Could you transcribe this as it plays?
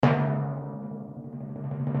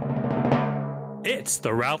It's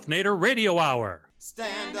the Ralph Nader Radio Hour.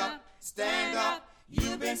 Stand up,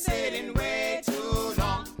 you've been sitting way too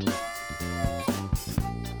long.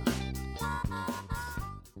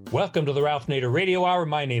 Welcome to the Ralph Nader Radio Hour.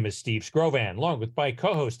 My name is Steve Scrovan, along with my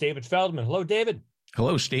co-host David Feldman. Hello, David.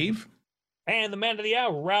 Hello, Steve. And the man of the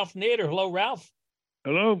hour, Ralph Nader. Hello, Ralph.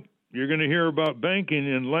 Hello. You're going to hear about banking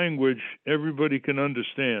in language everybody can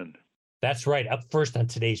understand. That's right. Up first on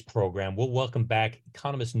today's program, we'll welcome back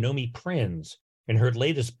economist Nomi Prins. In her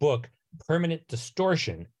latest book, Permanent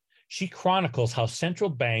Distortion, she chronicles how central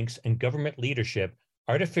banks and government leadership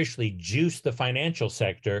artificially juiced the financial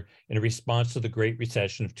sector in response to the Great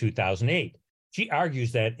Recession of 2008. She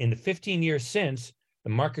argues that in the 15 years since, the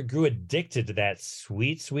market grew addicted to that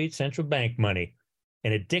sweet, sweet central bank money,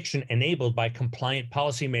 an addiction enabled by compliant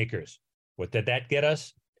policymakers. What did that get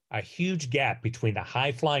us? A huge gap between the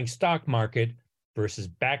high-flying stock market versus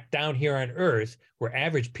back down here on Earth, where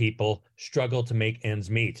average people struggle to make ends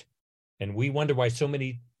meet. And we wonder why so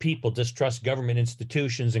many people distrust government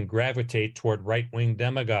institutions and gravitate toward right-wing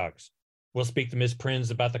demagogues. We'll speak to Ms.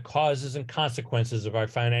 Prins about the causes and consequences of our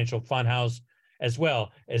financial funhouse, as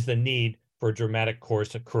well as the need for a dramatic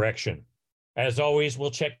course of correction. As always,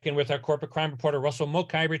 we'll check in with our corporate crime reporter, Russell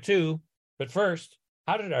Mokhiber, too. But first,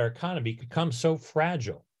 how did our economy become so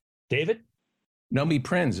fragile? David? Nomi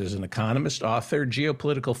Prins is an economist, author,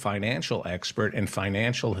 geopolitical financial expert, and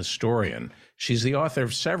financial historian. She's the author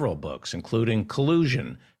of several books, including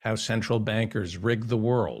Collusion, How Central Bankers Rigged the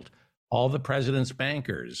World, All the President's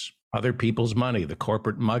Bankers, Other People's Money, The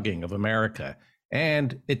Corporate Mugging of America,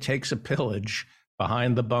 and It Takes a Pillage,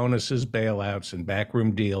 Behind the Bonuses, Bailouts, and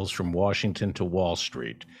Backroom Deals from Washington to Wall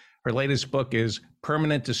Street. Her latest book is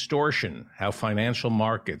Permanent Distortion, How Financial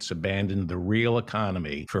Markets Abandoned the Real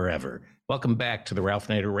Economy Forever. Welcome back to the Ralph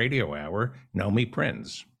Nader Radio Hour, Nomi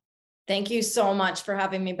Prins. Thank you so much for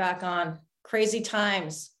having me back on. Crazy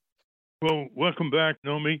times. Well, welcome back,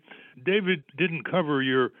 Nomi. David didn't cover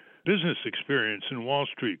your business experience in Wall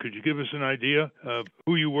Street. Could you give us an idea of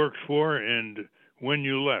who you worked for and when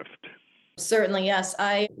you left? Certainly, yes.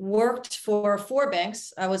 I worked for 4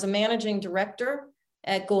 banks. I was a managing director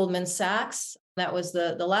at Goldman Sachs. That was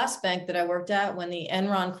the last bank that I worked at when the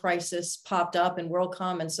Enron crisis popped up and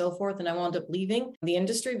WorldCom and so forth. And I wound up leaving the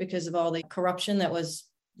industry because of all the corruption that was,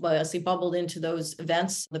 bubbled into those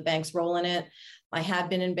events, the bank's role in it. I had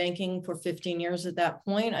been in banking for 15 years at that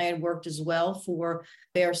point. I had worked as well for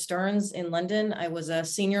Bear Stearns in London. I was a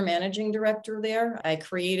senior managing director there. I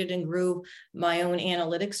created and grew my own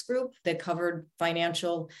analytics group that covered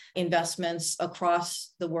financial investments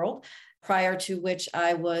across the world. Prior to which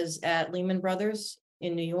I was at Lehman Brothers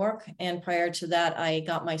in New York. And prior to that, I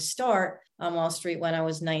got my start on Wall Street when I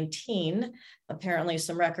was 19. Apparently,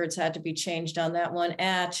 some records had to be changed on that one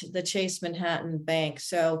at the Chase Manhattan Bank.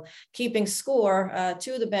 So keeping score,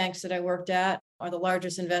 2 of the banks that I worked at are the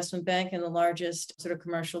largest investment bank and the largest sort of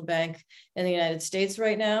commercial bank in the United States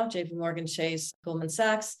right now, JP Morgan Chase, Goldman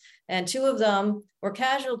Sachs. And 2 of them were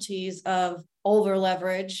casualties of over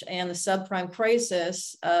leverage and the subprime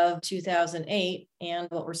crisis of 2008. And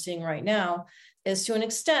what we're seeing right now is, to an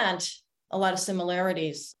extent, a lot of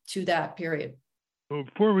similarities to that period. Well,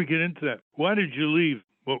 before we get into that, why did you leave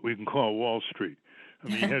what we can call Wall Street? I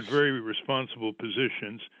mean, you had very responsible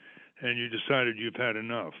positions and you decided you've had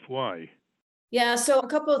enough. Why? Yeah, so a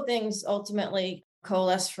couple of things ultimately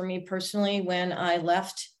coalesced for me personally when I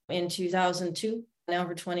left in 2002. Now,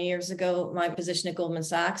 over 20 years ago, my position at Goldman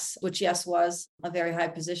Sachs, which, yes, was a very high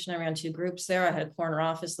position. I ran 2 groups there. I had a corner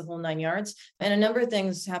office, the whole 9 yards. And a number of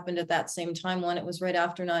things happened at that same time. One, it was right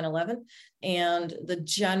after 9/11. And the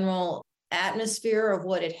general atmosphere of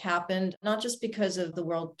what had happened, not just because of the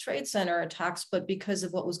World Trade Center attacks, but because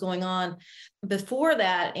of what was going on before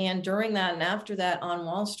that and during that and after that on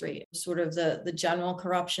Wall Street, sort of the general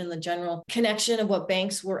corruption, the general connection of what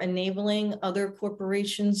banks were enabling other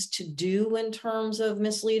corporations to do in terms of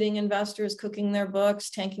misleading investors, cooking their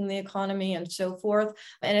books, tanking the economy, and so forth.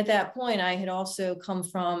 And at that point, I had also come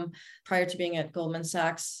from, prior to being at Goldman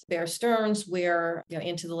Sachs, Bear Stearns, where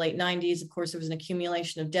into the late 90s, of course, there was an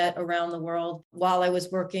accumulation of debt around the world. While I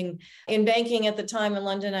was working in banking at the time in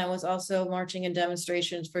London, I was also marching in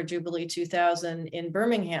demonstrations for Jubilee 2000 in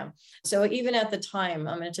Birmingham. So even at the time,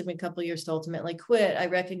 it took me a couple of years to ultimately quit, I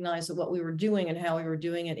recognized that what we were doing and how we were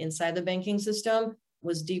doing it inside the banking system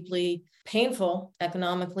was deeply painful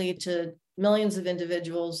economically to millions of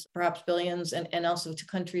individuals, perhaps billions, and also to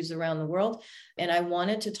countries around the world. And I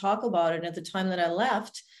wanted to talk about it. And at the time that I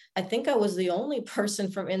left, I think I was the only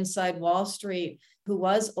person from inside Wall Street who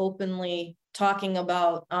was openly talking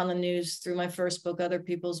about on the news through my first book, Other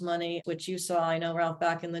People's Money, which you saw, I know, Ralph,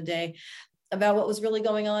 back in the day, about what was really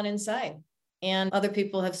going on inside. And other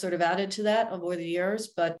people have sort of added to that over the years,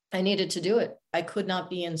 but I needed to do it. I could not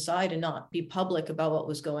be inside and not be public about what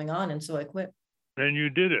was going on. And so I quit. And you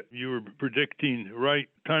did it. You were predicting right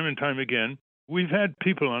time and time again. We've had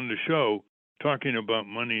people on the show talking about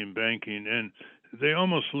money and banking, and they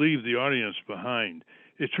almost leave the audience behind.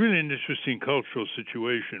 It's really an interesting cultural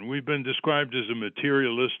situation. We've been described as a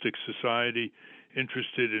materialistic society,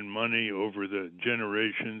 interested in money over the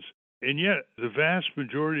generations. And yet, the vast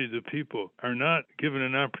majority of the people are not given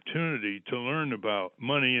an opportunity to learn about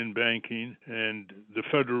money and banking and the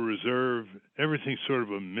Federal Reserve. Everything's sort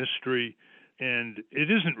of a mystery, and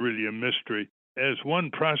it isn't really a mystery. As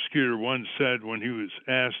one prosecutor once said when he was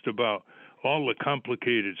asked about all the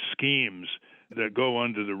complicated schemes that go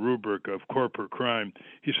under the rubric of corporate crime,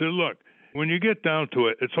 he said, look, when you get down to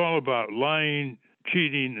it, it's all about lying,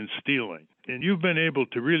 cheating, and stealing. And you've been able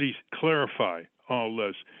to really clarify all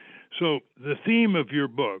this. So the theme of your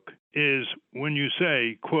book is when you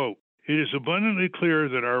say, quote, it is abundantly clear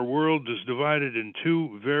that our world is divided in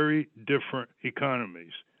two very different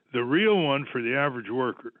economies. The real one for the average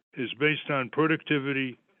worker is based on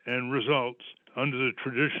productivity and results under the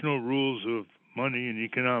traditional rules of money and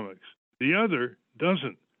economics. The other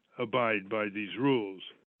doesn't abide by these rules.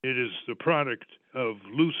 It is the product of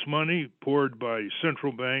loose money poured by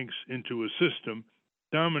central banks into a system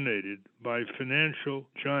dominated by financial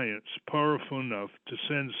giants powerful enough to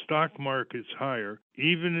send stock markets higher,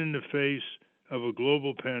 even in the face of a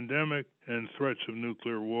global pandemic and threats of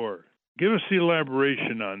nuclear war. Give us the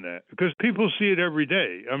elaboration on that, because people see it every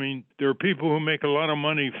day. I mean, there are people who make a lot of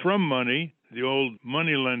money from money, the old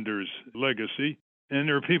moneylender's legacy, and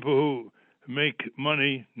there are people who make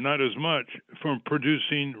money, not as much, from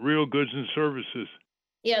producing real goods and services.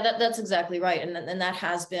 Yeah, that's exactly right. And that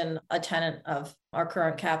has been a tenet of our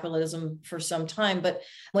current capitalism for some time. But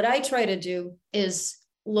what I try to do is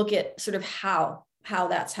look at sort of how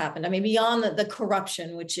that's happened. I mean, beyond the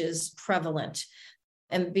corruption, which is prevalent,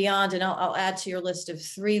 and beyond, and I'll add to your list of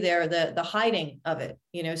three there, the hiding of it,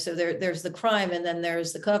 so there's the crime and then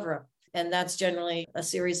there's the cover-up. And that's generally a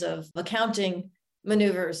series of accounting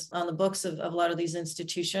maneuvers on the books of a lot of these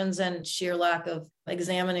institutions and sheer lack of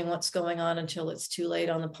examining what's going on until it's too late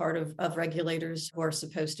on the part of regulators who are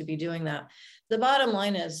supposed to be doing that. The bottom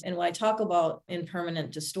line is, and what I talk about in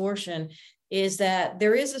Permanent Distortion, is that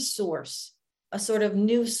there is a source, a sort of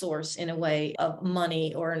new source in a way of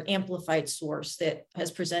money, or an amplified source that has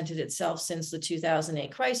presented itself since the 2008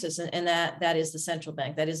 crisis. And that is the central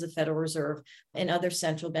bank, that is the Federal Reserve and other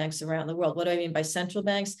central banks around the world. What do I mean by central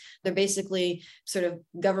banks? They're basically sort of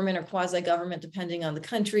government or quasi-government, depending on the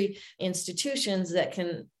country, institutions that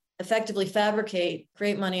can effectively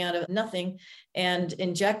create money out of nothing and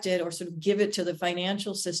inject it or sort of give it to the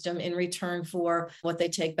financial system in return for what they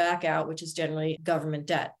take back out, which is generally government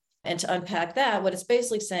debt. And to unpack that, what it's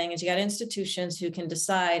basically saying is you got institutions who can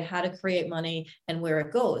decide how to create money and where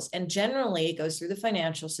it goes. And generally it goes through the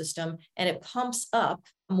financial system and it pumps up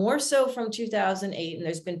more so from 2008. And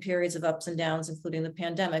there's been periods of ups and downs, including the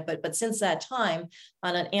pandemic. But since that time,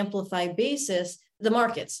 on an amplified basis, the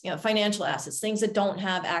markets, financial assets, things that don't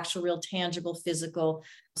have actual real tangible physical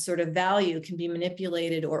sort of value can be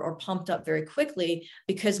manipulated or pumped up very quickly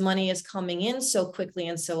because money is coming in so quickly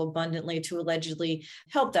and so abundantly to allegedly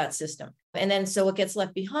help that system. And then so it gets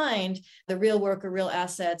left behind, the real work or real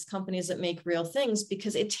assets, companies that make real things,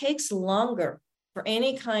 because it takes longer for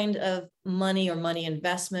any kind of money or money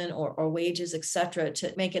investment or wages, et cetera,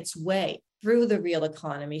 to make its way through the real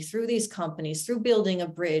economy, through these companies, through building a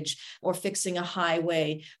bridge or fixing a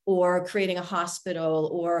highway or creating a hospital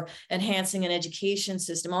or enhancing an education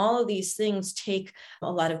system. All of these things take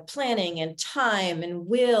a lot of planning and time and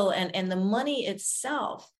will, and the money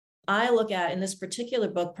itself. I look at in this particular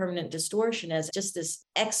book, Permanent Distortion, as just this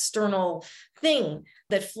external thing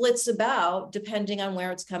that flits about depending on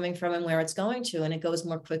where it's coming from and where it's going to. And it goes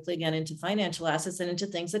more quickly again into financial assets and into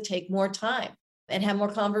things that take more time and have more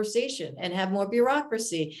conversation and have more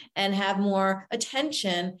bureaucracy and have more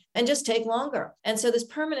attention and just take longer. And so this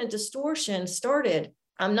permanent distortion started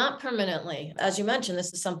not permanently. As you mentioned,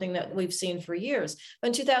 this is something that we've seen for years. But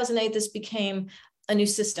in 2008, this became a new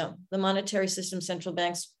system. The monetary system, central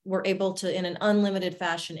banks were able to, in an unlimited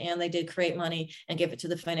fashion, and they did create money and give it to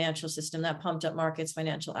the financial system that pumped up markets,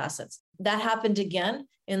 financial assets. That happened again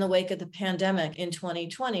in the wake of the pandemic in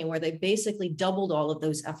 2020, where they basically doubled all of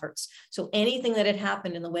those efforts. So anything that had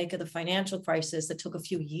happened in the wake of the financial crisis that took a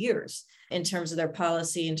few years in terms of their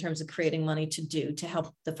policy, in terms of creating money to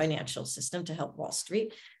help the financial system, to help Wall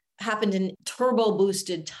Street, happened in turbo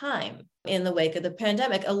boosted time in the wake of the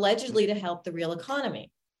pandemic, allegedly to help the real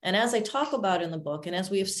economy. And as I talk about in the book, and as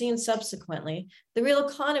we have seen subsequently, the real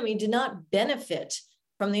economy did not benefit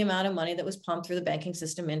from the amount of money that was pumped through the banking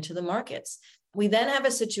system into the markets. We then have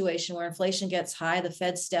a situation where inflation gets high, the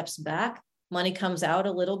Fed steps back, money comes out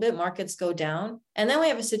a little bit, markets go down. And then we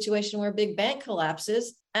have a situation where a big bank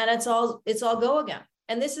collapses and it's all go again.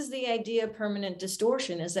 And this is the idea of permanent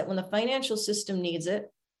distortion, is that when the financial system needs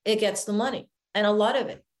it, it gets the money, and a lot of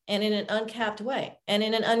it, and in an uncapped way, and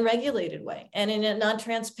in an unregulated way, and in a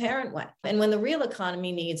non-transparent way. And when the real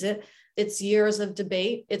economy needs it, it's years of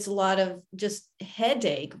debate. It's a lot of just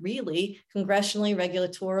headache, really, congressionally,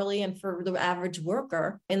 regulatorily, and for the average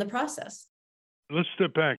worker in the process. Let's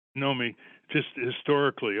step back, Nomi, just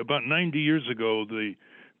historically. About 90 years ago, the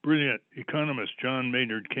brilliant economist John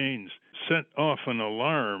Maynard Keynes set off an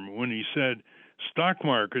alarm when he said stock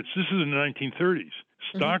markets, this is in the 1930s,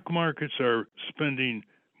 stock markets are spending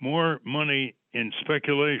more money in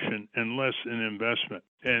speculation and less in investment.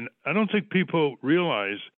 And I don't think people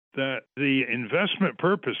realize that the investment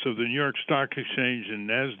purpose of the New York Stock Exchange and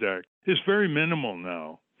NASDAQ is very minimal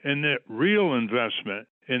now, and that real investment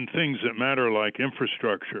in things that matter like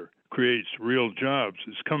infrastructure creates real jobs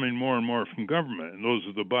is coming more and more from government, and those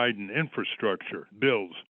are the Biden infrastructure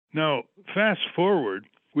bills. Now, fast forward,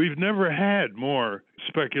 we've never had more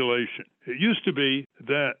speculation. It used to be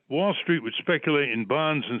that Wall Street would speculate in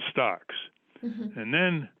bonds and stocks. And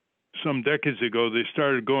then some decades ago, they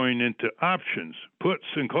started going into options, puts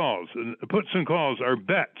and calls. And puts and calls are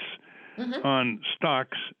bets on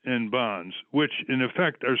stocks and bonds, which in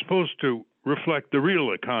effect are supposed to reflect the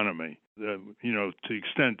real economy. To the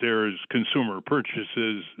extent there is consumer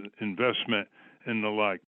purchases, investment, and the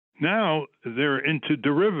like. Now they're into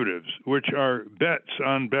derivatives, which are bets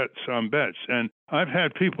on bets on bets. And I've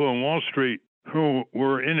had people on Wall Street who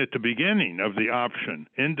were in at the beginning of the option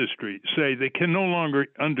industry say they can no longer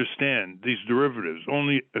understand these derivatives.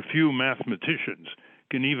 Only a few mathematicians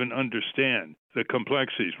can even understand the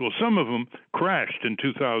complexities. Well, some of them crashed in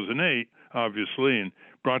 2008, obviously, and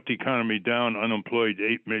brought the economy down, unemployed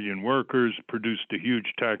 8 million workers, produced a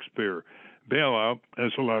huge taxpayer bailout,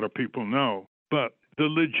 as a lot of people know. But the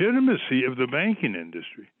legitimacy of the banking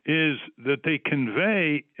industry is that they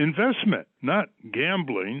convey investment, not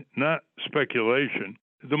gambling, not speculation.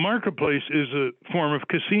 The marketplace is a form of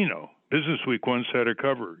casino. Businessweek once had a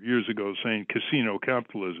cover years ago saying casino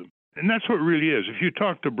capitalism. And that's what it really is. If you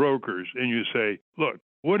talk to brokers and you say, look,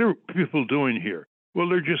 what are people doing here? Well,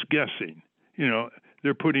 they're just guessing.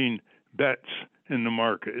 They're putting bets in the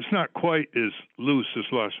market. It's not quite as loose as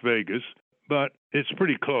Las Vegas, but it's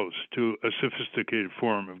pretty close to a sophisticated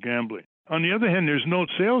form of gambling. On the other hand, there's no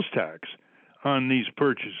sales tax on these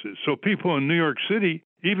purchases. So people in New York City,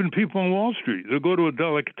 even people on Wall Street, they'll go to a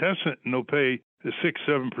delicatessen and they'll pay the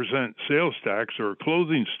 6-7% sales tax, or a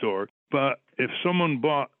clothing store. But if someone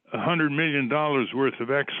bought $100 million worth of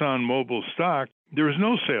ExxonMobil stock, there is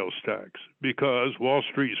no sales tax because Wall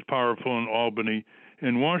Street is powerful in Albany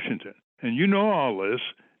and Washington. And you know all this,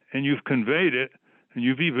 and you've conveyed it, and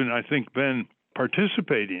you've even, I think, been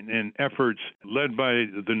participating in efforts led by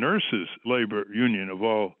the nurses' labor union of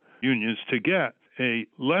all unions to get a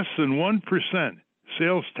less than 1%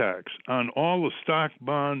 sales tax on all the stock,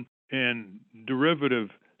 bond, and derivative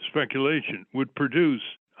speculation would produce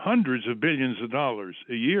hundreds of billions of dollars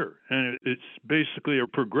a year. And it's basically a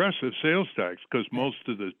progressive sales tax because most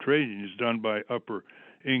of the trading is done by upper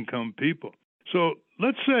income people. So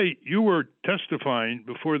let's say you were testifying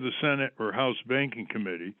before the Senate or House Banking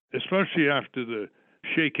Committee, especially after the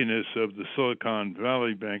shakiness of the Silicon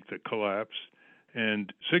Valley Bank that collapsed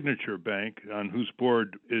and Signature Bank, on whose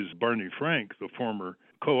board is Barney Frank, the former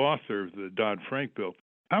co-author of the Dodd-Frank bill.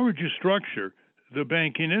 How would you structure the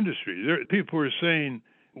banking industry? People are saying,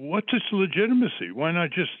 what's its legitimacy? Why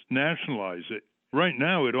not just nationalize it? Right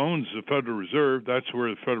now, it owns the Federal Reserve. That's where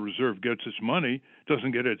the Federal Reserve gets its money. It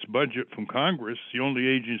doesn't get its budget from Congress. The only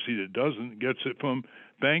agency that doesn't gets it from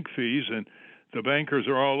bank fees. And the bankers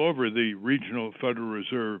are all over the regional Federal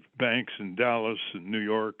Reserve banks in Dallas and New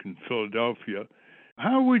York and Philadelphia.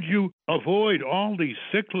 How would you avoid all these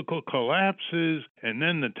cyclical collapses and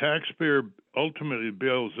then the taxpayer ultimately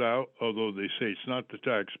bails out, although they say it's not the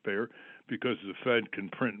taxpayer because the Fed can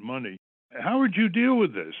print money? How would you deal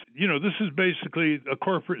with this? This is basically a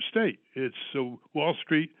corporate state. It's Wall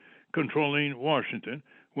Street controlling Washington.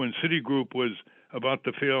 When Citigroup was about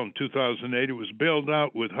to fail in 2008, it was bailed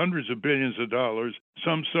out with hundreds of billions of dollars,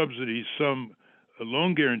 some subsidies, some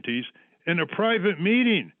loan guarantees, in a private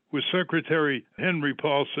meeting with Secretary Henry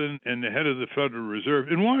Paulson and the head of the Federal Reserve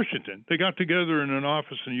in Washington. They got together in an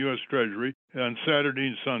office in U.S. Treasury on Saturday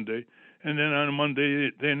and Sunday, and then on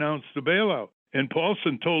Monday they announced the bailout. And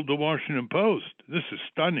Paulson told the Washington Post, this is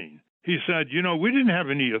stunning. He said, we didn't have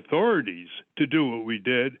any authorities to do what we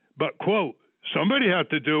did, but, quote, somebody had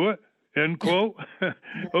to do it, end quote.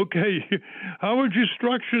 Okay, how would you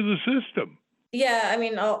structure the system? Yeah, I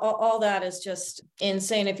mean, all that is just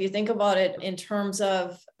insane. If you think about it in terms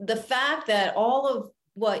of the fact that all of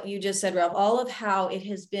what you just said, Ralph, all of how it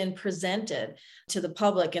has been presented to the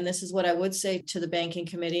public, and this is what I would say to the banking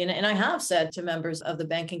committee, and I have said to members of the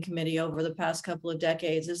banking committee over the past couple of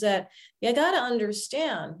decades, is that you got to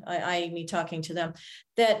understand, me talking to them,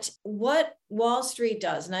 that what Wall Street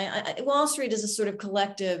does, and Wall Street is a sort of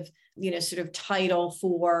collective sort of title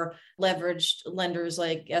for leveraged lenders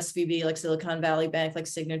like SVB, like Silicon Valley Bank, like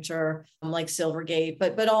Signature, like Silvergate,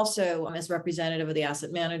 but also as representative of the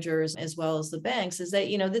asset managers as well as the banks, is that,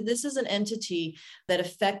 this is an entity that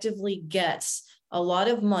effectively gets a lot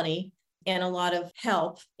of money and a lot of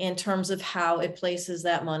help in terms of how it places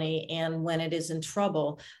that money and when it is in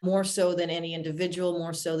trouble, more so than any individual,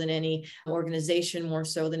 more so than any organization, more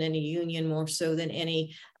so than any union, more so than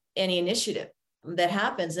any initiative that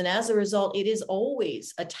happens. And as a result, it is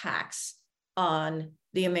always a tax on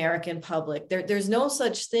the American public. There's no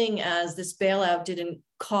such thing as this bailout didn't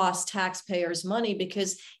cost taxpayers money,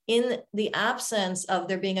 because in the absence of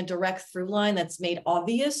there being a direct through line that's made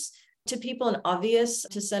obvious to people and obvious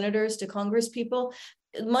to senators, to Congress people,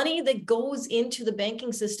 money that goes into the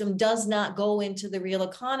banking system does not go into the real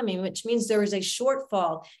economy, which means there is a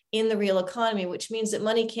shortfall in the real economy, which means that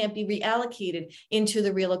money can't be reallocated into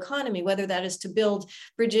the real economy, whether that is to build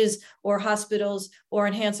bridges or hospitals or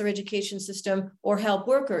enhance our education system or help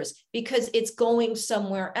workers, because it's going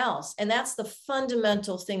somewhere else. And that's the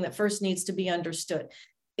fundamental thing that first needs to be understood.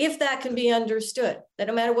 If that can be understood, that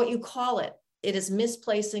no matter what you call it, it is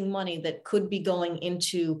misplacing money that could be going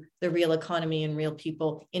into the real economy and real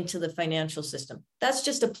people, into the financial system. That's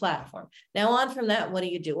just a platform. Now, on from that, what do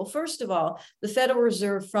you do? Well, first of all, the Federal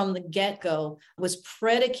Reserve from the get-go was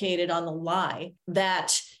predicated on the lie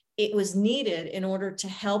that it was needed in order to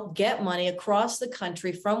help get money across the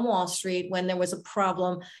country from Wall Street when there was a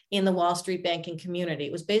problem in the Wall Street banking community.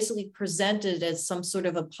 It was basically presented as some sort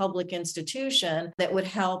of a public institution that would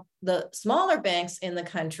help the smaller banks in the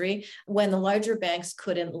country when the larger banks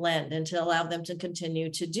couldn't lend, and to allow them to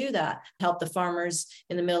continue to do that, help the farmers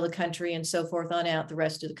in the middle of the country and so forth on out the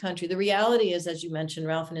rest of the country. The reality is, as you mentioned,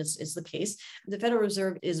 Ralph, and is the case, the Federal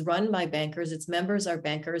Reserve is run by bankers. Its members are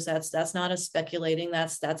bankers. That's not a speculating.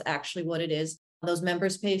 That's actually what it is. Those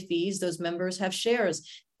members pay fees. Those members have shares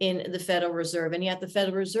in the Federal Reserve. And yet the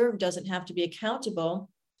Federal Reserve doesn't have to be accountable,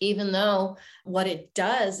 even though what it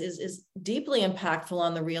does is deeply impactful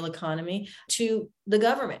on the real economy, to the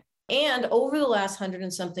government. And over the last 100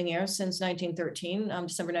 and something years, since 1913,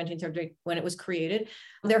 December 1913, when it was created,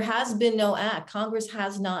 there has been no act. Congress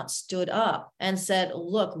has not stood up and said,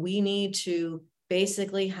 look, we need to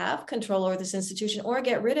basically have control over this institution or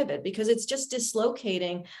get rid of it, because it's just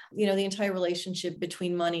dislocating, the entire relationship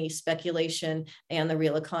between money, speculation, and the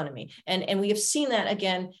real economy. And we have seen that,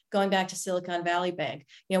 again, going back to Silicon Valley Bank.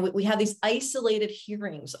 We have these isolated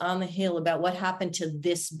hearings on the Hill about what happened to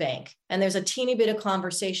this bank. And there's a teeny bit of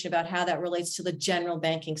conversation about how that relates to the general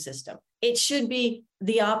banking system. It should be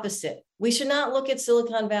the opposite. We should not look at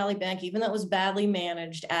Silicon Valley Bank, even though it was badly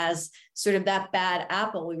managed, as sort of that bad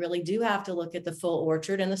apple. We really do have to look at the full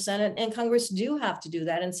orchard, and the Senate and Congress do have to do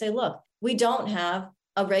that and say, look, we don't have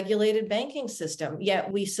a regulated banking system,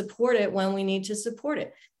 yet we support it when we need to support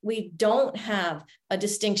it. We don't have a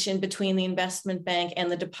distinction between the investment bank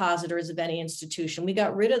and the depositors of any institution. We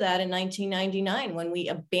got rid of that in 1999 when we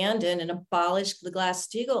abandoned and abolished the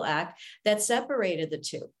Glass-Steagall Act that separated the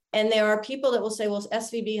two. And there are people that will say, well,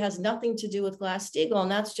 SVB has nothing to do with Glass-Steagall,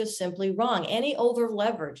 and that's just simply wrong. Any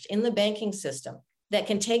over-leveraged in the banking system that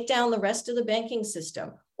can take down the rest of the banking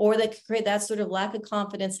system, or that can create that sort of lack of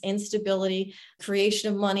confidence, instability,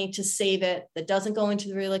 creation of money to save it, that doesn't go into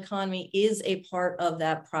the real economy, is a part of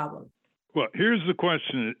that problem. Well, here's the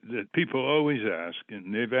question that people always ask,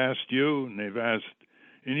 and they've asked you, and they've asked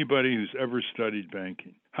anybody who's ever studied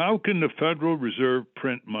banking. How can the Federal Reserve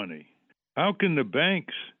print money? How can the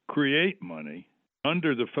banks create money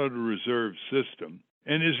under the Federal Reserve system?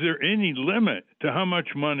 And is there any limit to how much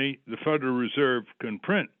money the Federal Reserve can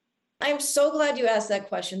print? I'm so glad you asked that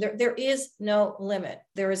question. There is no limit.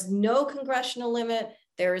 There is no congressional limit.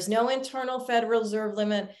 There is no internal Federal Reserve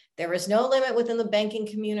limit. There is no limit within the banking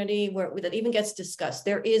community where that even gets discussed.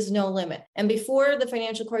 There is no limit. And before the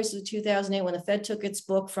financial crisis of 2008, when the Fed took its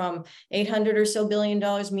book from $800 or so billion,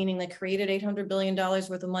 meaning they created $800 billion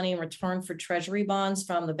worth of money in return for treasury bonds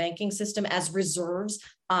from the banking system as reserves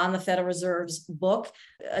on the Federal Reserve's book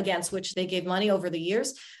against which they gave money over the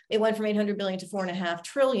years. It went from 800 billion to 4.5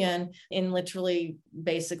 trillion in literally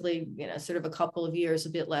basically, sort of a couple of years, a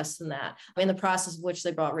bit less than that, in the process of which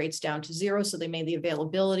they brought rates down to zero. So they made the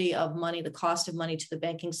availability of money, the cost of money to the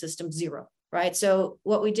banking system zero, right? So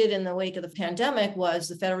what we did in the wake of the pandemic was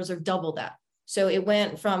the Federal Reserve doubled that. So it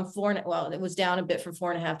went from it was down a bit from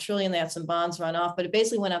 4.5 trillion. They had some bonds run off, but it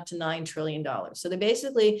basically went up to $9 trillion. So they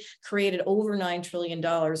basically created over $9 trillion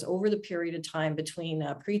over the period of time between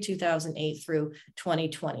pre-2008 through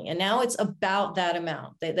 2020. And now it's about that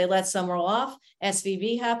amount. They let some roll off.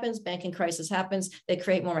 SVB happens, banking crisis happens, they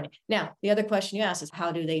create more money. Now, the other question you ask is,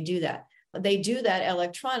 how do they do that? They do that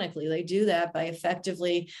electronically. They do that by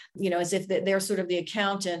effectively, as if they're sort of the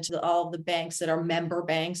accountant to all of the banks that are member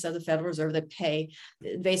banks of the Federal Reserve that pay,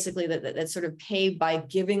 basically that sort of pay by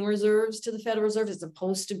giving reserves to the Federal Reserve, as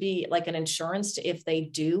opposed to be like an insurance to if they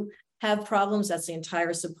do have problems. That's the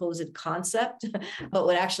entire supposed concept. But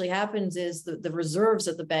what actually happens is the reserves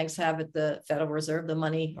that the banks have at the Federal Reserve, the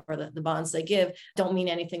money or the bonds they give, don't mean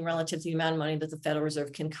anything relative to the amount of money that the Federal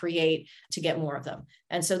Reserve can create to get more of them.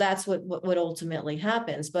 And so that's what ultimately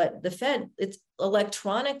happens. But the Fed, it's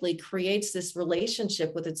electronically creates this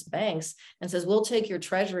relationship with its banks and says, we'll take your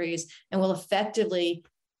treasuries and we'll effectively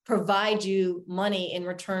provide you money in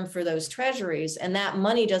return for those treasuries. And that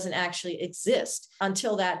money doesn't actually exist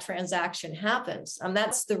until that transaction happens.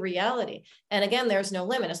 That's the reality. And again, there's no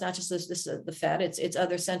limit. It's not just the Fed, it's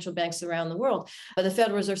other central banks around the world. But the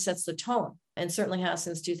Federal Reserve sets the tone, and certainly has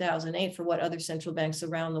since 2008 for what other central banks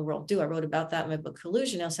around the world do. I wrote about that in my book,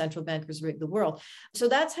 Collusion, How Central Bankers Rig the World. So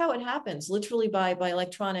that's how it happens, literally by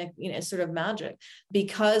electronic, sort of magic,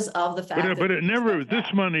 because of the fact but it never, this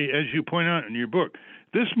money, as you point out in your book,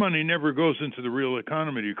 this money never goes into the real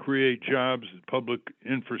economy to create jobs, public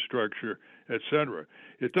infrastructure, et cetera.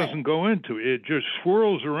 It doesn't go into it. It just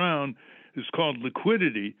swirls around. It's called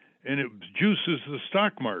liquidity, and it juices the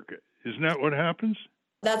stock market. Isn't that what happens?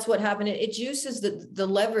 That's what happened. It juices the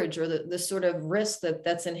leverage or the sort of risk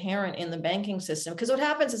that's inherent in the banking system. Because what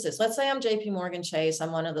happens is this: let's say I'm JP Morgan Chase.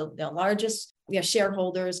 I'm one of the largest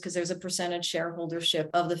shareholders, because there's a percentage shareholdership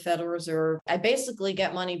of the Federal Reserve. I basically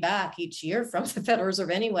get money back each year from the Federal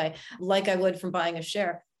Reserve anyway, like I would from buying a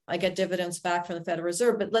share. I get dividends back from the Federal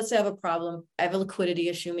Reserve. But let's say I have a problem. I have a liquidity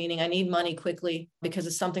issue, meaning I need money quickly because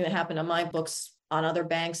of something that happened on my books, on other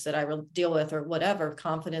banks that I will deal with, or whatever,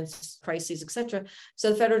 confidence crises, et cetera. So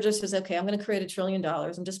the Federal Reserve says, okay, I'm going to create $1 trillion.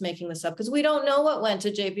 I'm just making this up because we don't know what went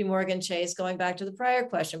to JP Morgan Chase, going back to the prior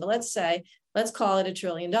question. But let's call it $1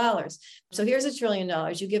 trillion. So here's $1 trillion.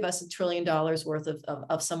 You give us $1 trillion worth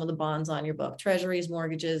of some of the bonds on your book, treasuries,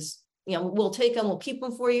 mortgages. We'll take them, we'll keep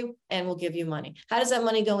them for you, and we'll give you money. How does that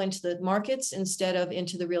money go into the markets instead of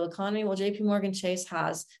into the real economy? Well, JP Morgan Chase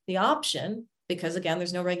has the option, because again,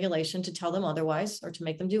 there's no regulation to tell them otherwise or to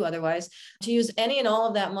make them do otherwise, to use any and all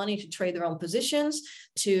of that money to trade their own positions,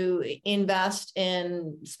 to invest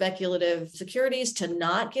in speculative securities, to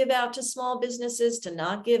not give out to small businesses, to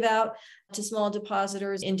not give out to small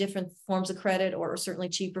depositors in different forms of credit, or certainly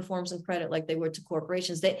cheaper forms of credit like they would to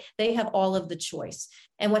corporations. They have all of the choice.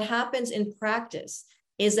 And what happens in practice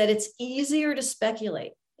is that it's easier to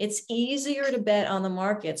speculate. It's easier to bet on the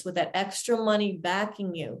markets with that extra money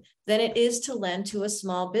backing you than it is to lend to a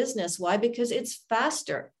small business. Why? Because it's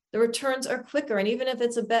faster. The returns are quicker. And even if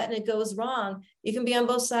it's a bet and it goes wrong, you can be on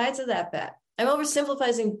both sides of that bet. I'm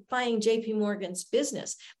oversimplifying JP Morgan's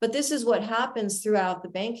business, but this is what happens throughout the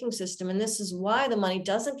banking system. And this is why the money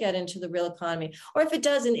doesn't get into the real economy. Or if it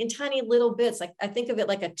does in tiny little bits, like I think of it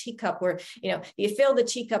like a teacup where, you fill the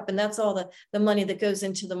teacup and that's all the money that goes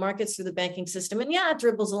into the markets through the banking system. And yeah, it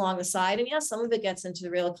dribbles along the side. And yeah, some of it gets into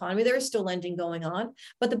the real economy. There is still lending going on,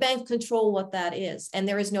 but the banks control what that is. And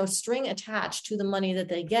there is no string attached to the money that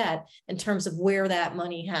they get in terms of where that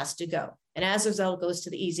money has to go. And as a result, it goes to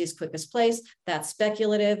the easiest, quickest place. That's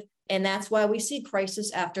speculative. And that's why we see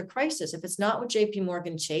crisis after crisis. If it's not with JP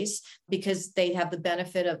Morgan Chase, because they have the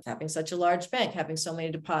benefit of having such a large bank, having so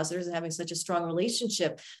many depositors, and having such a strong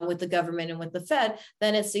relationship with the government and with the Fed,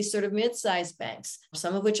 then it's these sort of mid-sized banks,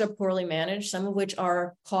 some of which are poorly managed, some of which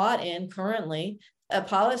are caught in currently a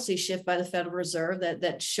policy shift by the Federal Reserve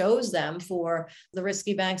that shows them for the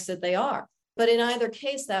risky banks that they are. But in either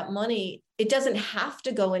case, that money, it doesn't have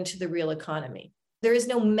to go into the real economy. There is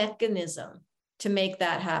no mechanism to make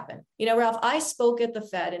that happen. Ralph, I spoke at the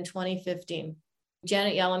Fed in 2015.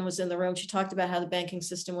 Janet Yellen was in the room. She talked about how the banking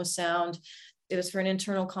system was sound. It was for an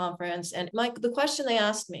internal conference. And Mike, the question they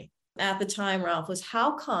asked me at the time, Ralph, was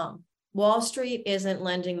how come Wall Street isn't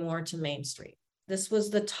lending more to Main Street? This was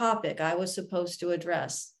the topic I was supposed to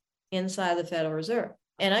address inside the Federal Reserve.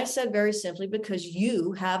 And I said very simply, because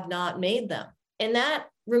you have not made them. And that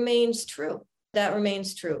remains true. That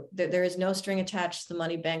remains true. There is no string attached to the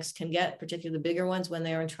money banks can get, particularly the bigger ones, when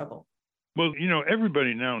they are in trouble. Well,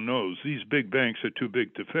 everybody now knows these big banks are too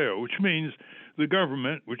big to fail, which means the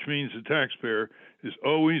government, which means the taxpayer, is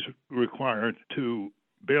always required to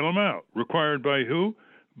bail them out. Required by who?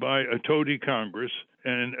 By a toady Congress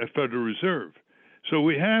and a Federal Reserve. So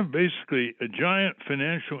we have basically a giant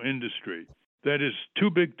financial industry that is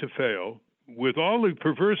too big to fail, with all the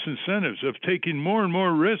perverse incentives of taking more and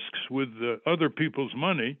more risks with other people's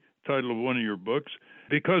money, title of one of your books,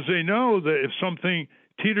 because they know that if something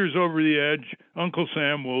teeters over the edge, Uncle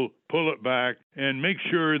Sam will pull it back and make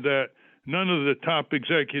sure that none of the top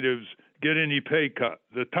executives get any pay cut.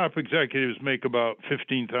 The top executives make about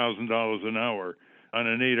 $15,000 an hour on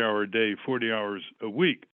an 8-hour day, 40 hours a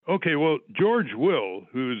week. Okay, well, George Will,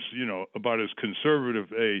 who's, about as conservative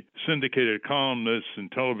a syndicated columnist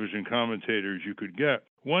and television commentator as you could get,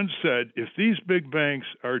 once said, if these big banks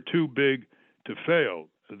are too big to fail,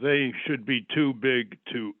 they should be too big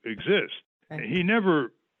to exist. Right. He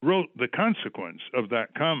never wrote the consequence of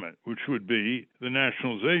that comment, which would be the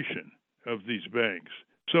nationalization of these banks.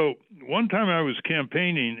 So one time I was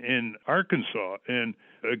campaigning in Arkansas, and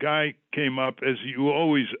a guy came up, as you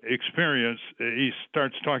always experience. He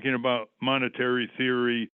starts talking about monetary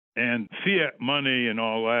theory and fiat money and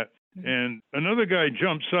all that. And another guy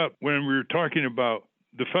jumps up when we were talking about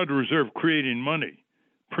the Federal Reserve creating money,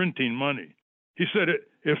 printing money. He said,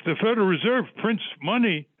 if the Federal Reserve prints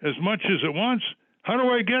money as much as it wants, how do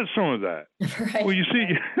I get some of that? Right. Well, you see,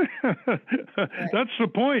 that's the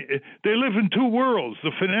point. They live in two worlds.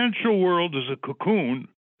 The financial world is a cocoon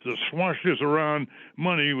that swashes around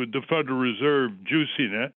money with the Federal Reserve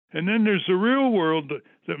juicing it. And then there's the real world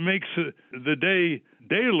that makes the day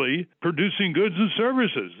daily producing goods and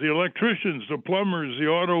services. The electricians, the plumbers, the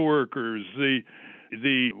auto workers, the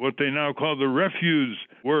what they now call the refuse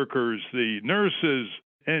workers, the nurses,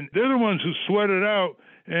 and they're the ones who sweat it out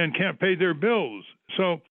and can't pay their bills.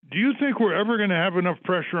 So do you think we're ever going to have enough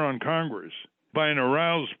pressure on Congress by an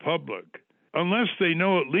aroused public, unless they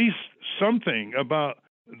know at least something about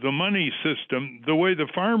the money system, the way the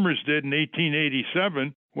farmers did in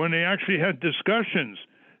 1887, when they actually had discussions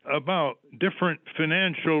about different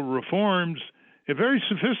financial reforms, very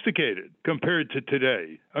sophisticated compared to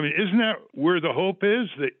today? I mean, isn't that where the hope is?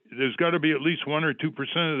 That there's got to be at least 1 or 2%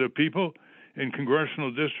 of the people in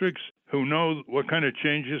congressional districts who know what kind of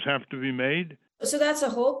changes have to be made? So that's a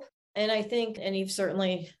hope. And I think, and you've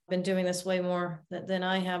certainly been doing this way more than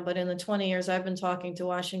I have, but in the 20 years I've been talking to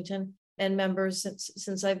Washington and members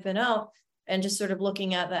since I've been out, and just sort of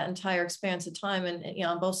looking at that entire expanse of time and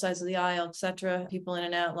on both sides of the aisle, et cetera, people in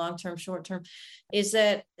and out, long-term, short-term, is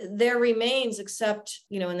that there remains, except,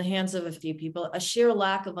 in the hands of a few people, a sheer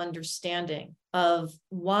lack of understanding of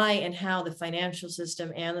why and how the financial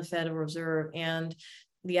system and the Federal Reserve and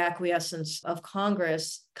the acquiescence of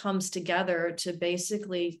Congress comes together to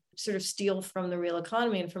basically sort of steal from the real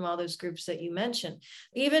economy and from all those groups that you mentioned.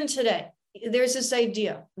 Even today, there's this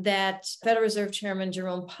idea that Federal Reserve Chairman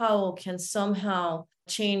Jerome Powell can somehow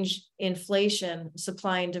change inflation,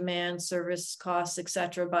 supply and demand, service costs, et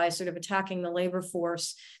cetera, by sort of attacking the labor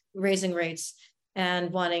force, raising rates,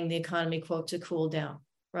 and wanting the economy, quote, to cool down,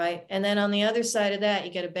 right? And then on the other side of that,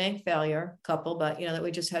 you get a bank failure, couple, but, that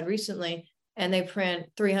we just had recently, and they print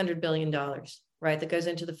 $300 billion, right, that goes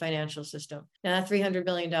into the financial system. Now, that $300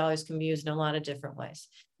 billion can be used in a lot of different ways.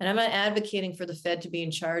 And I'm not advocating for the Fed to be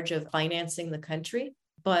in charge of financing the country,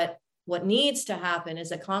 but what needs to happen is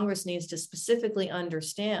that Congress needs to specifically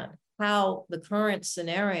understand how the current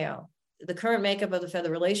scenario, the current makeup of the Fed,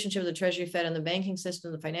 the relationship of the Treasury Fed and the banking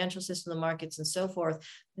system, the financial system, the markets, and so forth,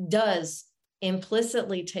 does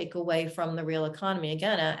implicitly take away from the real economy,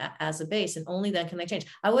 again, as a base, and only then can they change.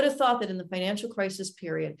 I would have thought that in the financial crisis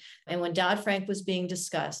period, and when Dodd-Frank was being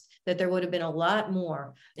discussed, that there would have been a lot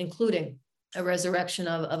more, including a resurrection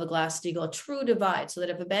of a Glass-Steagall, a true divide, so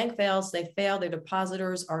that if a bank fails, they fail, their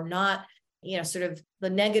depositors are not, sort of the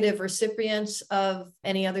negative recipients of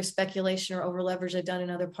any other speculation or over leverage they've done in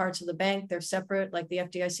other parts of the bank. They're separate, like the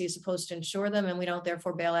FDIC is supposed to insure them, and we don't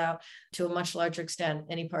therefore bail out to a much larger extent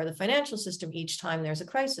any part of the financial system each time there's a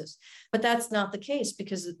crisis. But that's not the case,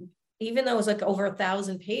 because even though it was like over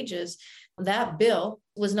 1,000 pages, that bill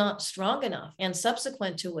was not strong enough. And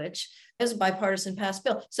subsequent to which, as a bipartisan passed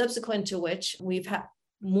bill, subsequent to which we've had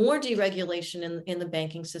more deregulation in the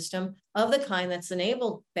banking system of the kind that's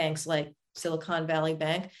enabled banks like Silicon Valley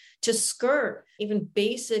Bank to skirt even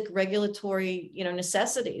basic regulatory,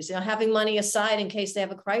 necessities, having money aside in case they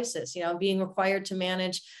have a crisis, being required to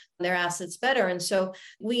manage their assets better. And so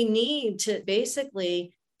we need to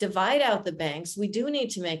basically divide out the banks. We do need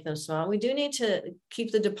to make them small. We do need to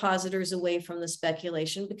keep the depositors away from the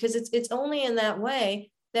speculation, because it's only in that way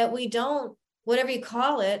that we don't, whatever you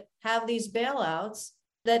call it, have these bailouts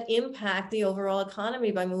that impact the overall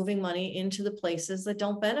economy by moving money into the places that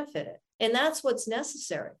don't benefit it. And that's what's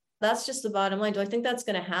necessary. That's just the bottom line. Do I think that's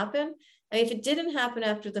going to happen? And if it didn't happen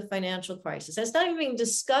after the financial crisis, it's not even being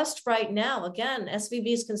discussed right now. Again,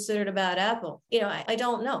 SVB is considered a bad apple. I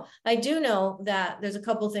don't know. I do know that there's a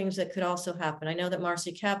couple of things that could also happen. I know that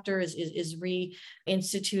Marcy Kaptur is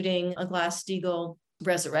reinstituting a Glass-Steagall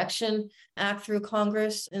Resurrection Act through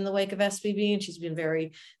Congress in the wake of SVB, and she's been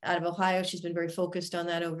out of Ohio. She's been very focused on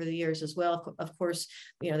that over the years as well. Of course,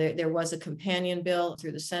 there was a companion bill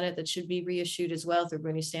through the Senate that should be reissued as well through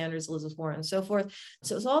Bernie Sanders, Elizabeth Warren, and so forth.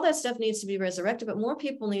 So all that stuff needs to be resurrected, but more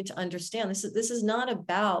people need to understand this is not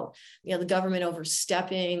about the government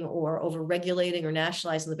overstepping or over-regulating or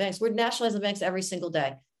nationalizing the banks. We're nationalizing the banks every single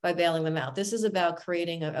day by bailing them out. This is about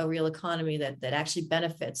creating a real economy that actually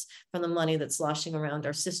benefits from the money that's sloshing around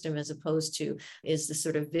our system, as opposed to is the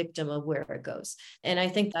sort of victim of where it goes. And I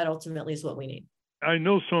think that ultimately is what we need. I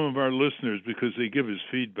know some of our listeners, because they give us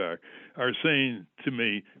feedback, are saying to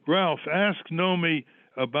me, Ralph, ask Nomi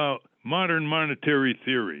about modern monetary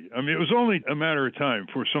theory. I mean, it was only a matter of time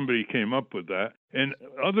before somebody came up with that. And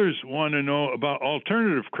others want to know about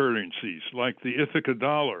alternative currencies like the Ithaca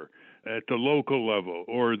dollar at the local level,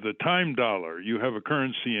 or the time dollar. You have a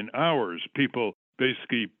currency in hours. People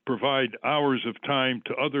basically provide hours of time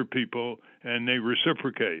to other people, and they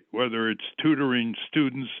reciprocate, whether it's tutoring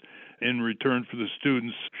students in return for the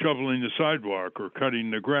students shoveling the sidewalk or cutting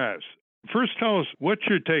the grass. First, tell us, what's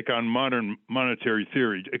your take on modern monetary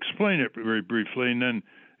theory? Explain it very briefly, and then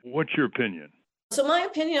what's your opinion? So my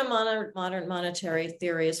opinion on modern monetary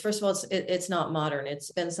theory is, first of all, it's not modern.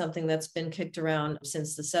 It's been something that's been kicked around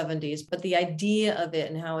since the 70s, but the idea of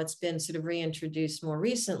it and how it's been sort of reintroduced more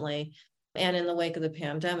recently, and in the wake of the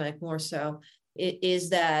pandemic more so, is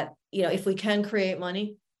that, if we can create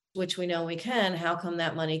money, which we know we can, how come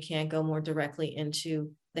that money can't go more directly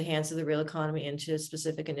into the hands of the real economy, into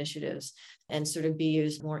specific initiatives, and sort of be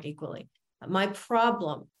used more equally? My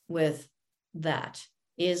problem with that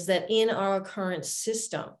is that in our current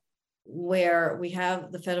system, where we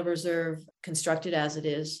have the Federal Reserve constructed as it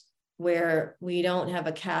is, where we don't have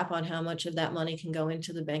a cap on how much of that money can go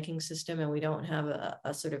into the banking system, and we don't have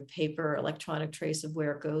a sort of paper electronic trace of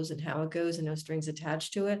where it goes and how it goes, and no strings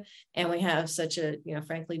attached to it, and we have such a,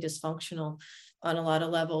 frankly, dysfunctional on a lot of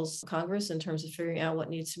levels Congress in terms of figuring out what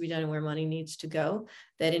needs to be done and where money needs to go,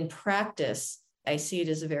 that in practice, I see it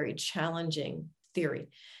as a very challenging theory.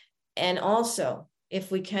 And also, if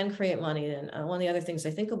we can create money, then one of the other things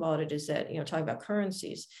I think about it is that, talking about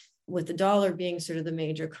currencies, with the dollar being sort of the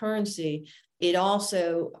major currency, it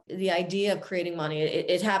also, the idea of creating money,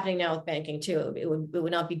 it's happening now with banking too. It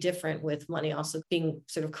would not be different with money also being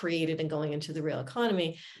sort of created and going into the real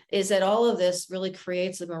economy, is that all of this really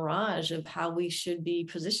creates a mirage of how we should be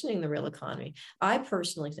positioning the real economy. I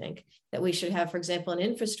personally think that we should have, for example, an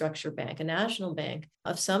infrastructure bank, a national bank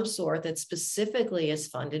of some sort that specifically is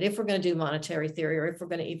funded, if we're going to do monetary theory, or if we're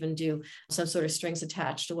going to even do some sort of strings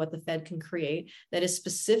attached to what the Fed can create, that is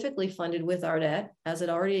specifically funded with our debt as it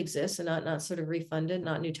already exists, and not sort of refunded,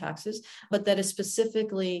 not new taxes, but that is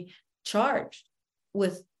specifically charged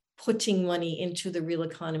with putting money into the real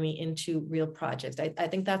economy, into real projects. I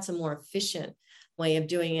think that's a more efficient way of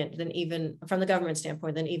doing it than, even from the government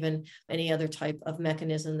standpoint, than even any other type of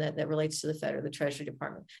mechanism that relates to the Fed or the Treasury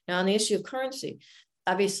Department. Now, on the issue of currency,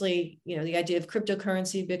 obviously, the idea of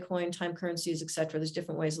cryptocurrency, Bitcoin, time currencies, et cetera, there's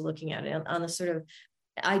different ways of looking at it. On the sort of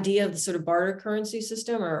idea of the sort of barter currency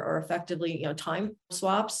system, or effectively, time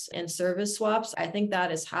swaps and service swaps, I think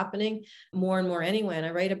that is happening more and more anyway. And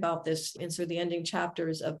I write about this in sort of the ending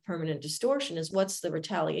chapters of Permanent Distortion, is what's the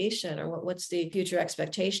retaliation, or what's the future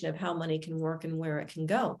expectation of how money can work and where it can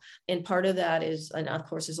go. And part of that is, and of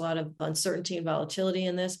course, there's a lot of uncertainty and volatility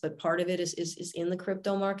in this, but part of it is in the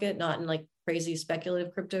crypto market, not in like crazy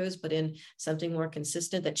speculative cryptos, but in something more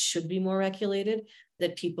consistent that should be more regulated,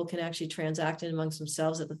 that people can actually transact in amongst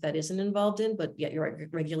themselves, that the Fed isn't involved in, but yet your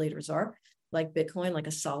regulators are, like Bitcoin, like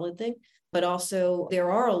a solid thing. But also there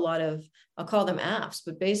are a lot of, I'll call them apps,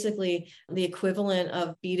 but basically the equivalent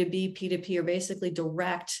of B2B, P2P, or basically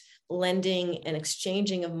direct lending and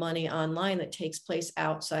exchanging of money online that takes place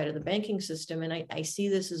outside of the banking system. And I see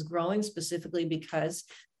this as growing, specifically because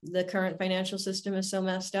the current financial system is so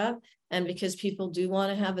messed up, and because people do want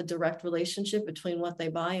to have a direct relationship between what they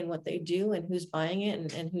buy and what they do, and who's buying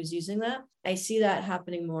it and who's using that. I see that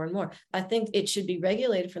happening more and more. I think it should be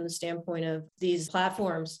regulated from the standpoint of these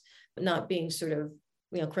platforms not being sort of,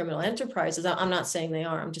 criminal enterprises. I'm not saying they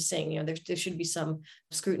are. I'm just saying, there should be some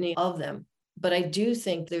scrutiny of them. But I do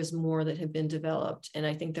think there's more that have been developed, and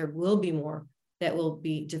I think there will be more that will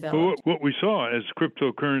be developed. But what we saw as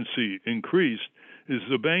cryptocurrency increased is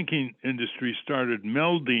the banking industry started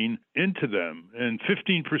melding into them, and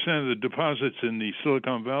 15% of the deposits in the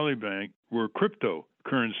Silicon Valley Bank were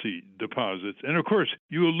cryptocurrency deposits. And of course,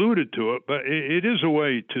 you alluded to it, but it is a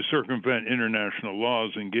way to circumvent international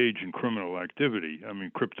laws, engage in criminal activity. I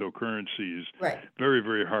mean, cryptocurrency is very,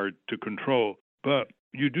 very hard to control. But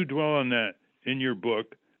you do dwell on that in your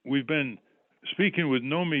book. We've been speaking with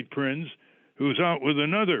Nomi Prinz, who's out with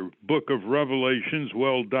another book of revelations,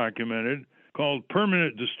 well documented, called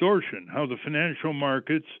Permanent Distortion: How the Financial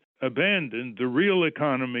Markets Abandoned the Real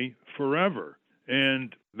Economy Forever.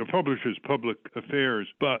 And the publisher's Public Affairs.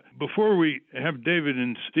 But before we have David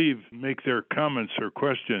and Steve make their comments or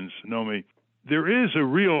questions, Nomi, there is a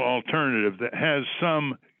real alternative that has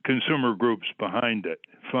some consumer groups behind it,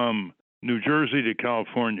 from New Jersey to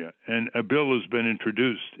California, and a bill has been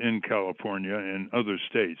introduced in California and other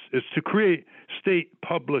states. It's to create state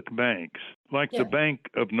public banks, like the Bank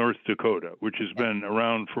of North Dakota, which has been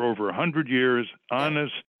around for over 100 years,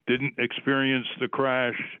 honest, didn't experience the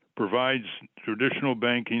crash, provides traditional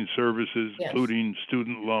banking services, including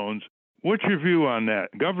student loans. What's your view on that?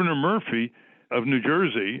 Governor Murphy of New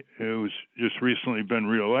Jersey, who's just recently been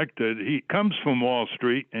reelected, he comes from Wall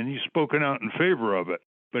Street, and he's spoken out in favor of it,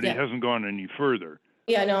 but he hasn't gone any further.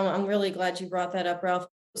 Yeah, no, I'm really glad you brought that up, Ralph.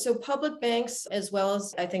 So public banks, as well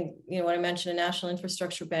as, I think, what I mentioned, a national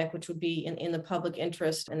infrastructure bank, which would be in the public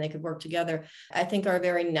interest, and they could work together, I think are a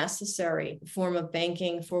very necessary form of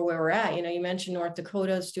banking for where we're at. You mentioned North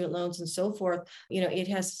Dakota, student loans and so forth. It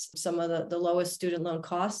has some of the lowest student loan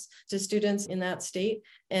costs to students in that state.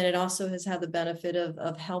 And it also has had the benefit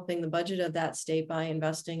of helping the budget of that state by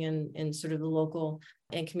investing in sort of the local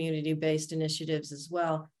and community-based initiatives as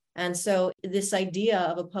well. And so this idea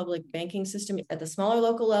of a public banking system at the smaller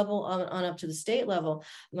local level on up to the state level,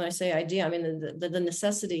 when I say idea, I mean the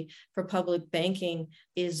necessity for public banking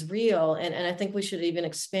is real. And I think we should even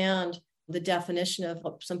expand the definition of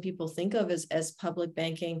what some people think of as public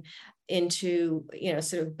banking into,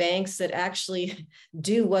 sort of banks that actually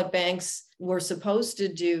do what banks were supposed to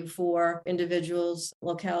do for individuals,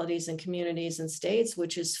 localities, and communities and states,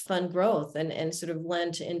 which is fund growth and sort of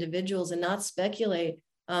lend to individuals and not speculate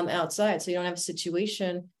outside. So you don't have a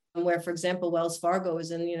situation where, for example, Wells Fargo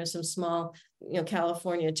is in, some small,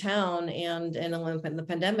 California town, and when the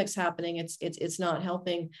pandemic's happening, it's not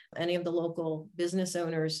helping any of the local business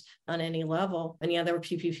owners on any level. And there were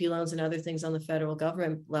PPP loans and other things on the federal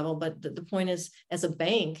government level. But the point is, as a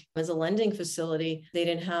bank, as a lending facility, they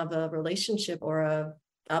didn't have a relationship or a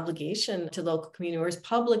obligation to local community, whereas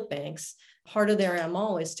public banks, part of their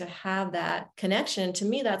MO is to have that connection. To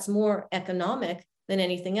me, that's more economic than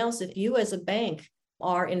anything else. If you as a bank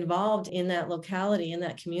are involved in that locality, in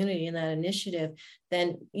that community, in that initiative,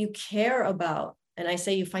 then you care about, and I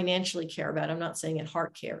say you financially care about, I'm not saying it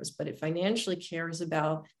heart cares, but it financially cares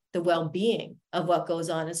about the well-being of what goes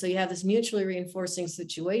on. And so you have this mutually reinforcing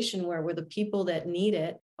situation where the people that need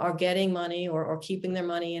it are getting money or keeping their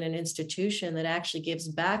money in an institution that actually gives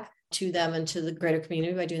back to them and to the greater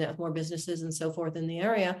community by doing that with more businesses and so forth in the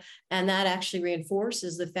area. And that actually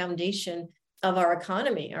reinforces the foundation of our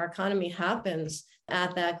economy. Our economy happens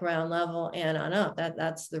at that ground level and on up.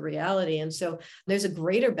 That's the reality. And so there's a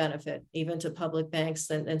greater benefit even to public banks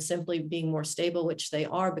than simply being more stable, which they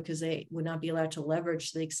are, because they would not be allowed to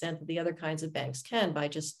leverage to the extent that the other kinds of banks can by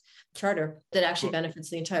just charter that actually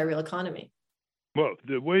benefits the entire real economy. Well,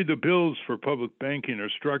 the way the bills for public banking are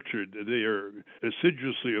structured, they are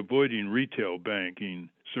assiduously avoiding retail banking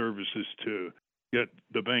services to get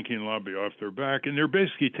the banking lobby off their back. And they're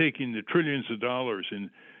basically taking the trillions of dollars in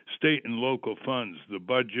state and local funds, the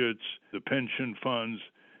budgets, the pension funds,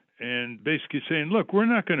 and basically saying, look, we're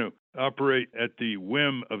not going to operate at the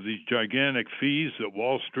whim of these gigantic fees that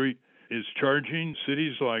Wall Street is charging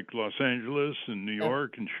cities like Los Angeles and New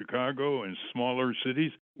York and Chicago and smaller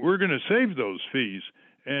cities. We're going to save those fees,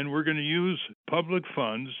 and we're going to use public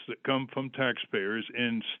funds that come from taxpayers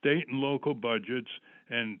in state and local budgets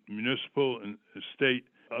and municipal and state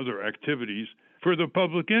other activities for the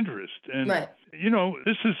public interest. And,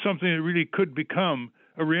 this is something that really could become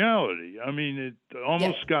a reality. I mean, it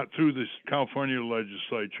almost got through this California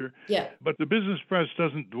legislature, but the business press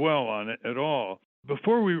doesn't dwell on it at all.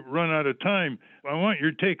 Before we run out of time, I want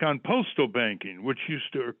your take on postal banking, which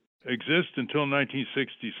used to exist until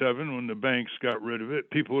 1967 when the banks got rid of it.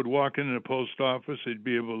 People would walk into the post office, they'd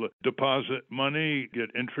be able to deposit money,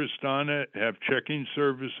 get interest on it, have checking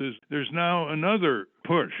services. There's now another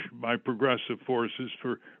push by progressive forces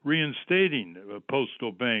for reinstating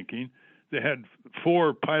postal banking. They had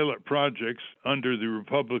 4 pilot projects under the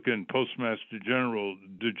Republican Postmaster General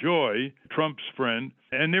DeJoy, Trump's friend,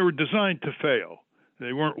 and they were designed to fail.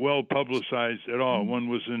 They weren't well publicized at all. One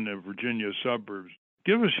was in the Virginia suburbs.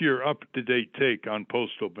 Give us your up-to-date take on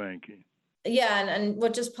postal banking. Yeah, and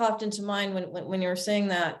what just popped into mind when you were saying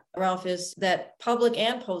that, Ralph, is that public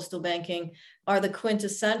and postal banking are the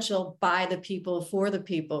quintessential by the people for the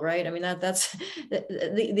people, right? I mean, that's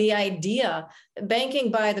the idea. Banking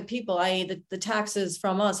by the people, i.e. the taxes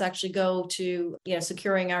from us actually go to,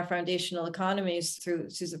 securing our foundational economies through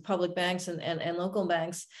the public banks and local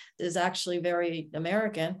banks, is actually very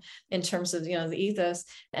American in terms of, the ethos.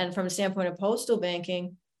 And from a standpoint of postal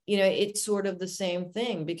banking, it's sort of the same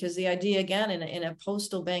thing, because the idea, again, in a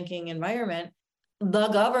postal banking environment, the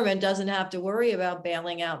government doesn't have to worry about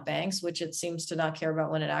bailing out banks, which it seems to not care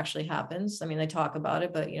about when it actually happens. I mean, they talk about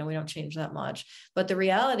it, but, we don't change that much. But the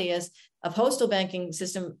reality is a postal banking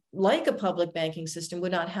system, like a public banking system,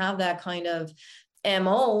 would not have that kind of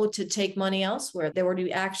MO to take money elsewhere. There would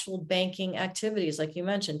be actual banking activities, like you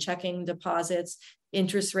mentioned, checking deposits,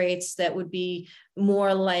 interest rates that would be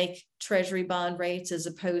more like treasury bond rates as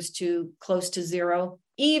opposed to close to zero,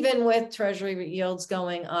 even with treasury yields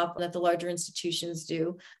going up that the larger institutions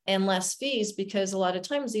do, and less fees, because a lot of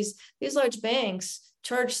times these large banks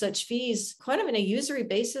charge such fees kind of in a usury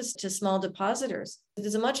basis to small depositors.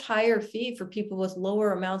 There's a much higher fee for people with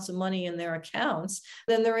lower amounts of money in their accounts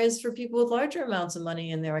than there is for people with larger amounts of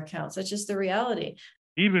money in their accounts. That's just the reality.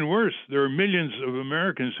 Even worse, there are millions of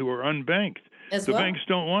Americans who are unbanked. The banks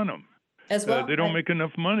don't want them. They don't make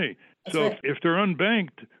enough money. That's so right. if they're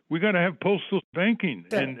unbanked, we got to have postal banking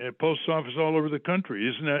and post office all over the country.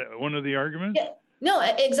 Isn't that one of the arguments? Yeah. No,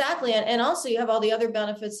 exactly. And also you have all the other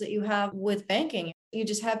benefits that you have with banking. You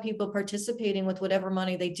just have people participating with whatever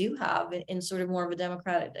money they do have in sort of more of a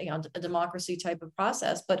democratic, a democracy type of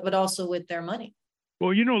process, but also with their money.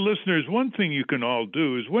 Well, listeners, one thing you can all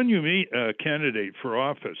do is when you meet a candidate for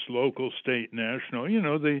office, local, state, national,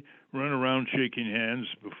 they run around shaking hands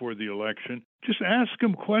before the election. Just ask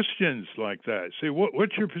them questions like that. Say,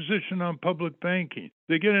 what's your position on public banking?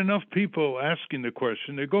 They get enough people asking the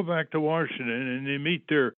question. They go back to Washington and they meet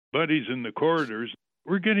their buddies in the corridors.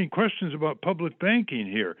 We're getting questions about public banking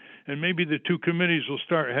here. And maybe the 2 committees will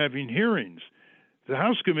start having hearings. The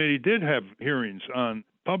House committee did have hearings on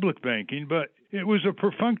public banking, but it was a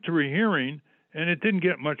perfunctory hearing, and it didn't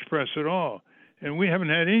get much press at all. And we haven't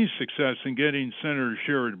had any success in getting Senator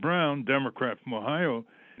Sherrod Brown, Democrat from Ohio,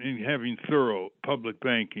 in having thorough public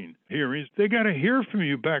banking hearings. They got to hear from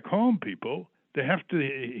you back home, people. They have to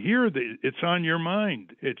hear that it's on your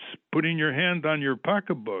mind. It's putting your hand on your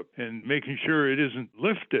pocketbook and making sure it isn't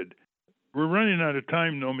lifted. We're running out of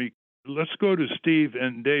time, Nomi. Let's go to Steve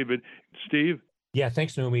and David. Steve? Yeah,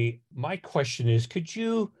 thanks, Nomi. My question is, could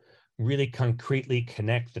you really concretely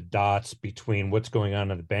connect the dots between what's going on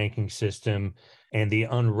in the banking system and the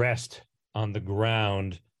unrest on the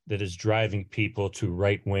ground that is driving people to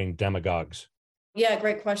right-wing demagogues? Yeah,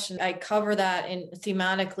 great question. I cover that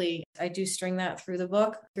thematically. I do string that through the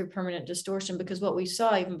book, through Permanent Distortion, because what we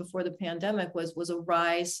saw even before the pandemic was a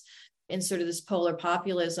rise in sort of this polar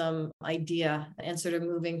populism idea and sort of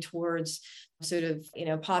moving towards sort of,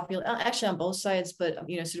 popular, actually on both sides, but,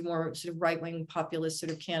 sort of more sort of right-wing populist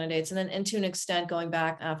sort of candidates. And then, and to an extent going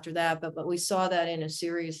back after that, but we saw that in a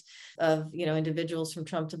series of, individuals from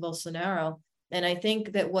Trump to Bolsonaro. And I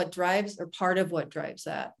think that what drives, or part of what drives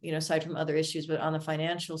that, aside from other issues, but on the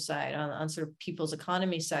financial side, on sort of people's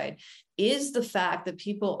economy side, is the fact that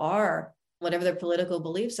people are, whatever their political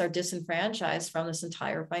beliefs are, disenfranchised from this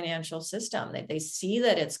entire financial system. They see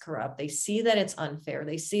that it's corrupt. They see that it's unfair.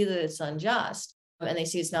 They see that it's unjust. And they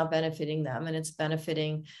see it's not benefiting them and it's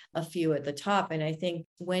benefiting a few at the top. And I think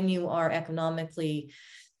when you are economically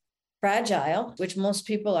fragile, which most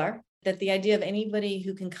people are, that the idea of anybody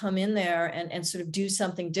who can come in there and sort of do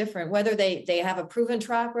something different, whether they have a proven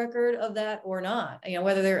track record of that or not,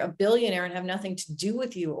 whether they're a billionaire and have nothing to do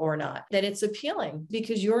with you or not, that it's appealing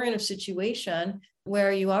because you're in a situation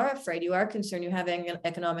where you are afraid, you are concerned, you have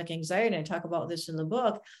economic anxiety. And I talk about this in the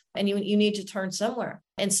book, and you need to turn somewhere.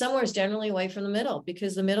 And somewhere is generally away from the middle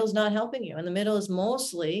because the middle is not helping you. And the middle is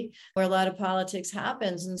mostly where a lot of politics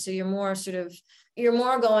happens. And so you're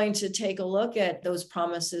more going to take a look at those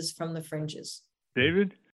promises from the fringes.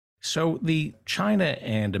 David? So the China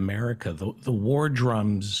and America, the war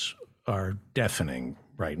drums are deafening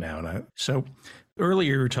right now. So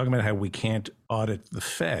Earlier, you were talking about how we can't audit the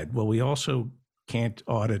Fed. Well, we also can't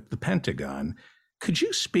audit the Pentagon. Could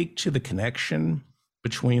you speak to the connection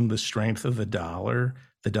between the strength of the dollar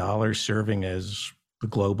serving as the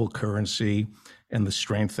global currency, and the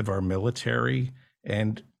strength of our military?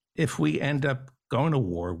 And if we end up going to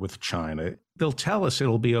war with China, they'll tell us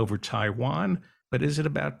it'll be over Taiwan, but is it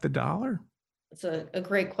about the dollar? It's a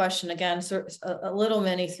great question. Again, so a little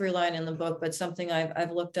mini through line in the book, but something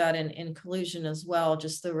I've looked at in Collusion as well,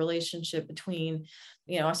 just the relationship between,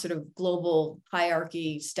 our sort of global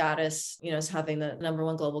hierarchy status, as having the number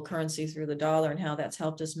one global currency through the dollar and how that's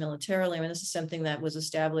helped us militarily. I mean, this is something that was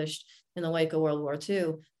established in the wake of World War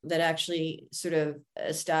II that actually sort of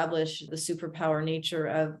established the superpower nature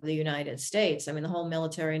of the United States. I mean, the whole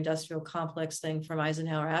military industrial complex thing from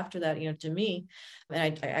Eisenhower after that, to me,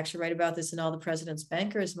 and I actually write about this in All the President's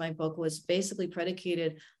Bankers, my book was basically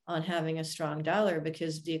predicated on having a strong dollar,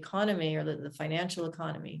 because the economy, or the financial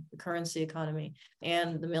economy, the currency economy,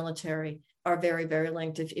 and the military are very, very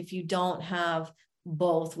linked. If you don't have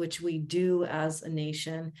both, which we do as a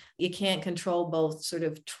nation, you can't control both sort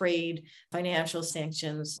of trade, financial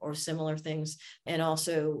sanctions, or similar things, and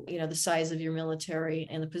also the size of your military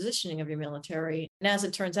and the positioning of your military. And as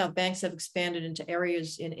it turns out, banks have expanded into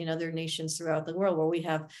areas in other nations throughout the world where we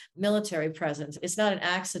have military presence. It's not an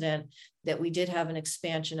accident that we did have an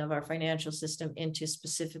expansion of our financial system into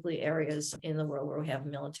specifically areas in the world where we have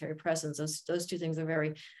military presence. Those two things are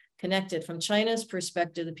very connected. From China's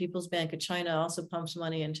perspective, the People's Bank of China also pumps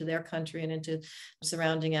money into their country and into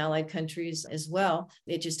surrounding allied countries as well.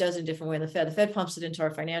 It just does in a different way than the Fed. The Fed pumps it into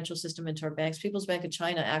our financial system, into our banks. People's Bank of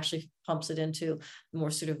China actually pumps it into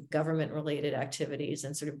more sort of government-related activities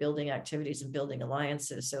and sort of building activities and building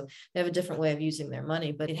alliances. So they have a different way of using their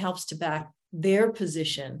money, but it helps to back their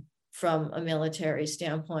position from a military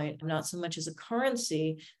standpoint, not so much as a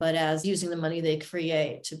currency, but as using the money they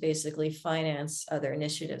create to basically finance other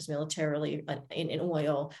initiatives militarily in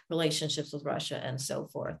oil, relationships with Russia, and so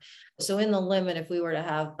forth. So in the limit, if we were to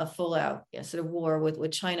have a full out sort of war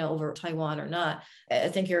with China over Taiwan or not, I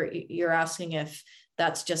think you're asking if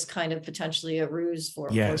that's just kind of potentially a ruse for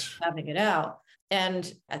having it out.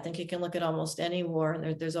 And I think you can look at almost any war,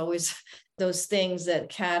 and there's always those things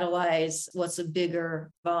that catalyze what's a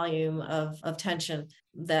bigger volume of tension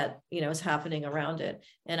that is happening around it.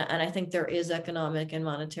 And I think there is economic and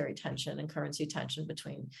monetary tension and currency tension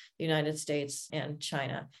between the United States and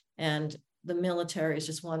China. And the military is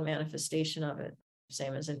just one manifestation of it,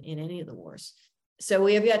 same as in any of the wars. So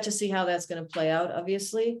we have yet to see how that's going to play out,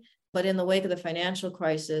 obviously. But in the wake of the financial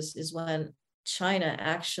crisis is when China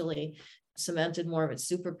actually cemented more of its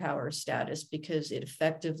superpower status, because it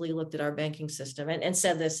effectively looked at our banking system and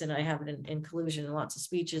said this, and I have it in Collusion in lots of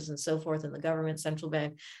speeches and so forth in the government, central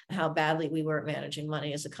bank, how badly we were at managing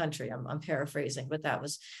money as a country. I'm paraphrasing, but that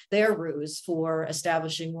was their ruse for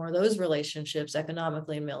establishing more of those relationships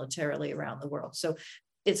economically and militarily around the world. So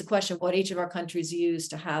it's a question of what each of our countries use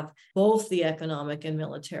to have both the economic and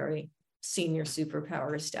military senior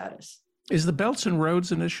superpower status. Is the Belts and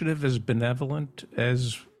Roads Initiative as benevolent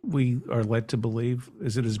as we are led to believe?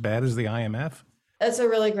 Is it as bad as the IMF? That's a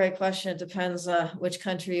really great question. It depends which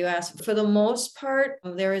country you ask. For the most part,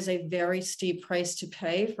 there is a very steep price to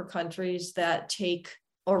pay for countries that take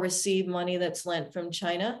or receive money that's lent from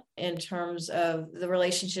China, in terms of the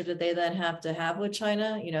relationship that they then have to have with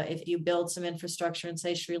China. If you build some infrastructure in,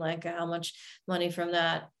 say, Sri Lanka, how much money from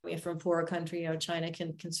that, from a poorer country, China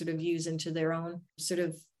can sort of use into their own sort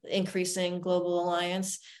of increasing global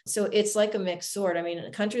alliance. So it's like a mixed sword. I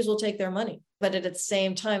mean, countries will take their money, but at the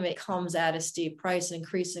same time, it comes at a steep price,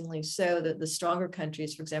 increasingly so that the stronger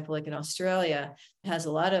countries, for example, like in Australia, has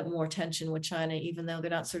a lot of more tension with China, even though they're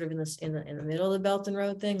not sort of in the middle of the Belt and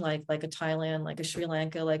Road thing, like a Thailand, like a Sri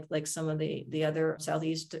Lanka, like some of the other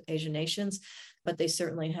Southeast Asian nations. But they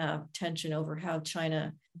certainly have tension over how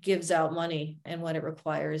China gives out money and what it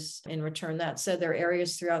requires in return. That said, there are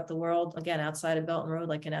areas throughout the world, again, outside of Belt and Road,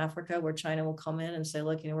 like in Africa, where China will come in and say,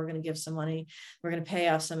 look, we're going to give some money, we're going to pay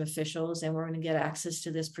off some officials, and we're going to get access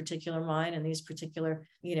to this particular mine and these particular,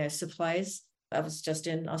 supplies. I was just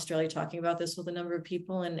in Australia talking about this with a number of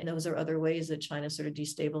people, and those are other ways that China sort of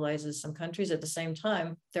destabilizes some countries. At the same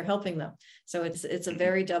time, they're helping them. So it's a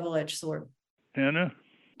very double-edged sword. Hannah?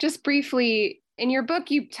 Just briefly, in your book,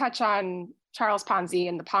 you touch on Charles Ponzi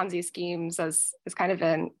and the Ponzi schemes as kind of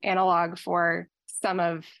an analog for some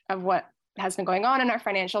of what has been going on in our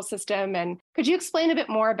financial system. And could you explain a bit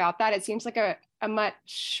more about that? It seems like a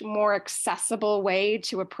much more accessible way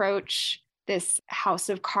to approach this house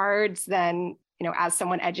of cards than, as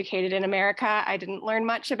someone educated in America, I didn't learn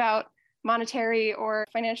much about monetary or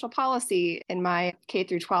financial policy in my K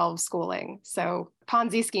through 12 schooling. So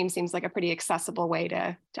Ponzi scheme seems like a pretty accessible way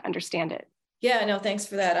to understand it. Yeah, no, thanks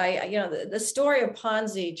for that. The story of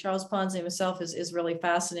Ponzi, Charles Ponzi himself is really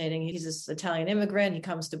fascinating. He's this Italian immigrant. He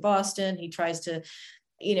comes to Boston. He tries to,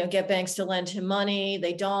 get banks to lend him money.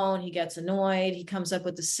 They don't. He gets annoyed. He comes up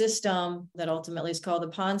with the system that ultimately is called the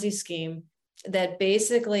Ponzi scheme, that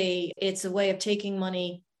basically it's a way of taking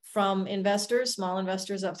money from investors, small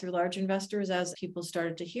investors up through large investors, as people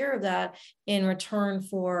started to hear of that, in return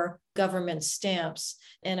for government stamps.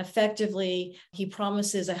 And effectively, he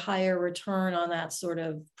promises a higher return on that sort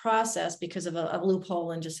of process because of a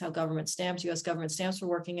loophole in just how government stamps, US government stamps were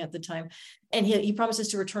working at the time. And he promises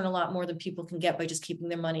to return a lot more than people can get by just keeping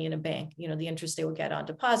their money in a bank, the interest they would get on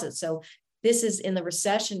deposits. So this is in the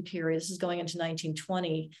recession period. This is going into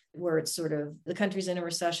 1920, where it's sort of the country's in a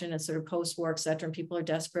recession. It's sort of post-war, et cetera, and people are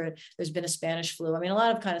desperate. There's been a Spanish flu. I mean, a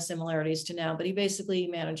lot of kind of similarities to now, but he basically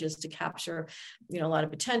manages to capture, a lot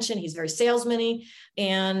of attention. He's very salesman-y.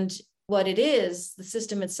 And what it is, the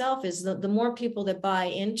system itself is the more people that buy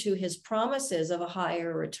into his promises of a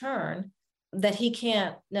higher return that he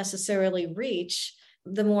can't necessarily reach,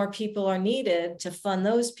 the more people are needed to fund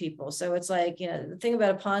those people. So it's like, the thing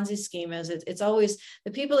about a Ponzi scheme is it's always the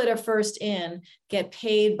people that are first in get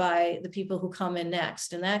paid by the people who come in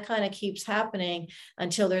next. And that kind of keeps happening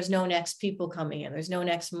until there's no next people coming in. There's no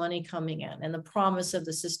next money coming in. And the promise of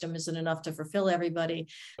the system isn't enough to fulfill everybody.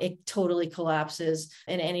 It totally collapses,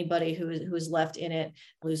 and anybody who is left in it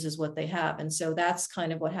loses what they have. And so that's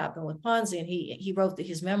kind of what happened with Ponzi. And he wrote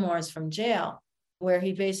his memoirs from jail, where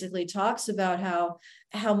he basically talks about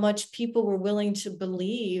how much people were willing to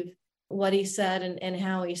believe what he said and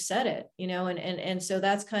how he said it, and so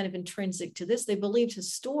that's kind of intrinsic to this. They believed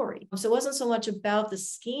his story. So it wasn't so much about the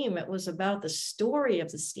scheme, it was about the story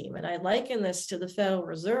of the scheme. And I liken this to the Federal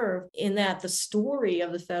Reserve in that the story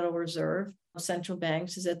of the Federal Reserve, central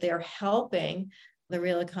banks, is that they are helping the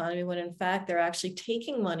real economy when in fact they're actually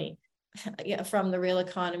taking money from the real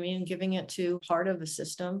economy and giving it to part of the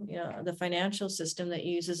system, the financial system that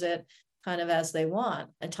uses it kind of as they want,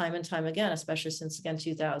 and time again, especially since, again,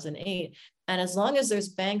 2008. And as long as there's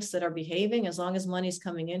banks that are behaving, as long as money's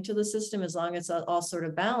coming into the system, as long as it's all sort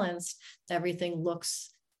of balanced, everything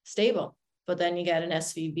looks stable. But then you got an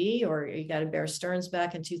SVB, or you got a Bear Stearns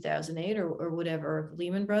back in 2008 or whatever,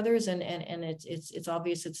 Lehman Brothers, and it's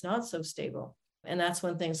obvious it's not so stable. And that's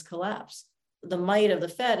when things collapse. The might of the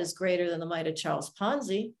Fed is greater than the might of Charles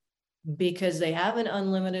Ponzi because they have an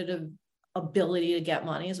unlimited ability to get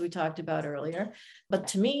money, as we talked about earlier. But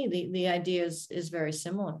to me, the idea is very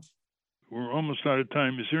similar. We're almost out of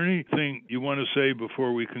time. Is there anything you want to say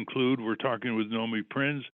before we conclude? We're talking with Nomi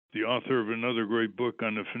Prins, the author of another great book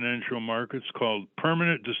on the financial markets called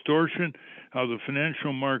Permanent Distortion: How the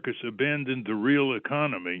Financial Markets Abandoned the Real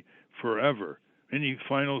Economy Forever. Any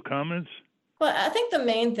final comments? Well, I think the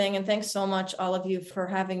main thing, and thanks so much, all of you, for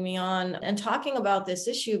having me on and talking about this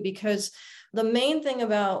issue, because the main thing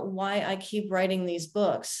about why I keep writing these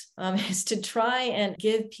books is to try and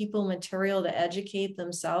give people material to educate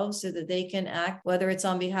themselves so that they can act, whether it's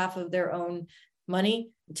on behalf of their own money,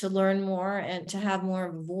 to learn more and to have more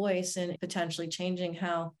of a voice in potentially changing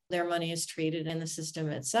how their money is treated in the system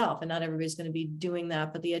itself. And not everybody's going to be doing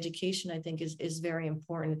that, but the education, I think, is very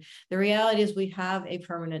important. The reality is we have a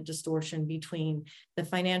permanent distortion between the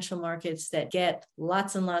financial markets that get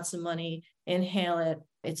lots and lots of money, inhale it.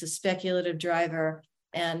 It's a speculative driver,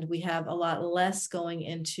 and we have a lot less going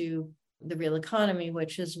into the real economy,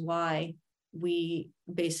 which is why we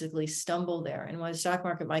basically stumble there. And while the stock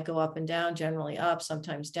market might go up and down, generally up,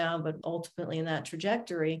 sometimes down, but ultimately in that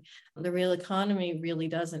trajectory, the real economy really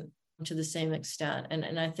doesn't to the same extent.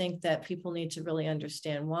 And I think that people need to really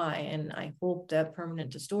understand why. And I hope that Permanent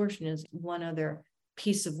Distortion is one other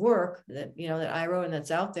piece of work that, that I wrote and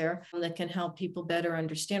that's out there that can help people better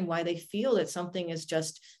understand why they feel that something is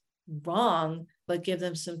just wrong, but give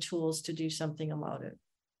them some tools to do something about it.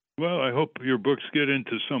 Well, I hope your books get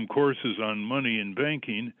into some courses on money and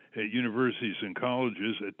banking at universities and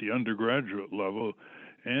colleges at the undergraduate level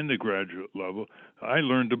and the graduate level. I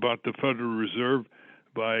learned about the Federal Reserve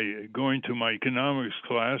by going to my economics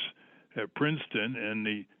class at Princeton, and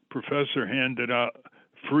the professor handed out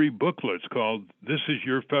free booklets called "This is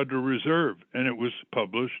Your Federal Reserve," and it was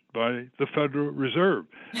published by the Federal Reserve.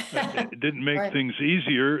 It didn't make Right. things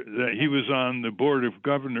easier that he was on the board of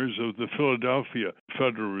governors of the Philadelphia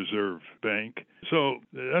Federal Reserve Bank. So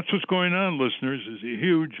that's what's going on, listeners, is a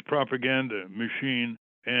huge propaganda machine.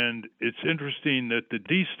 And it's interesting that the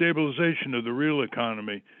destabilization of the real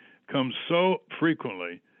economy comes so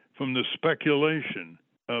frequently from the speculation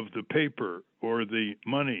of the paper or the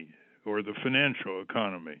money or the financial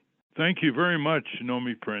economy. Thank you very much,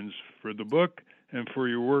 Nomi Prinz, for the book and for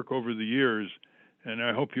your work over the years, and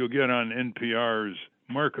I hope you'll get on NPR's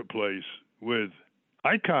Marketplace with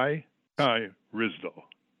Kai Ryssdal.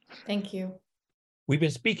 Thank you. We've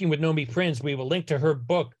been speaking with Nomi Prinz. We will link to her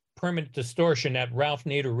book, Permanent Distortion, at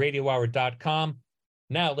RalphNaderRadioHour.com.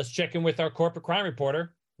 Now let's check in with our corporate crime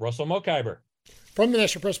reporter, Russell Mokhiber. From the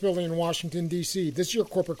National Press Building in Washington, D.C., this is your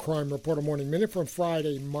Corporate Crime Reporter Morning Minute from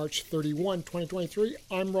Friday, March 31, 2023.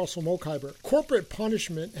 I'm Russell Mokhiber. Corporate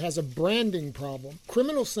punishment has a branding problem.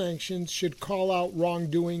 Criminal sanctions should call out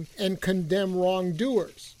wrongdoing and condemn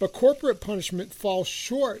wrongdoers. But corporate punishment falls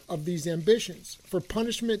short of these ambitions. For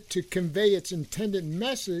punishment to convey its intended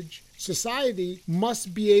message, society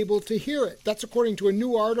must be able to hear it. That's according to a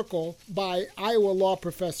new article by Iowa law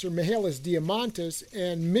professor Mihalis Diamantis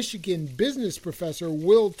and Michigan business professor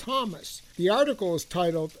Will Thomas. The article is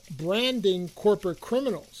titled Branding Corporate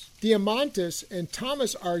Criminals. Diamantis and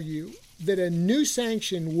Thomas argue that a new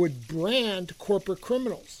sanction would brand corporate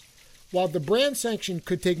criminals. While the brand sanction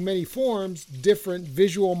could take many forms, different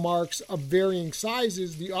visual marks of varying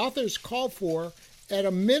sizes, the authors call for, at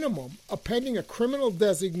a minimum, appending a criminal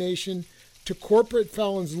designation to corporate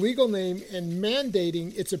felons' legal name and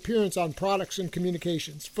mandating its appearance on products and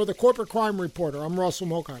communications. For the Corporate Crime Reporter, I'm Russell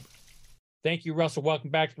Mokhiber. Thank you, Russell. Welcome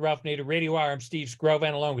back to the Ralph Nader Radio Hour. I'm Steve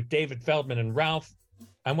Skrovan, along with David Feldman and Ralph.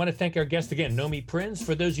 I want to thank our guest again, Nomi Prinz.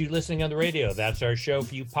 For those of you listening on the radio, that's our show.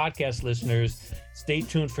 For you podcast listeners, stay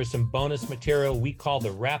tuned for some bonus material we call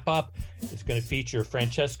the Wrap Up. It's going to feature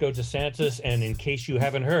Francesco DeSantis, and in case you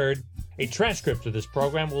haven't heard, a transcript of this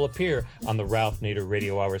program will appear on the Ralph Nader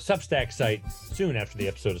Radio Hour Substack site soon after the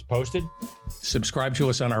episode is posted. Subscribe to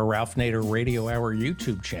us on our Ralph Nader Radio Hour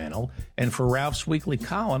YouTube channel. And for Ralph's weekly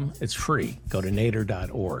column, it's free. Go to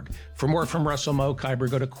nader.org. For more from Russell Mokhiber,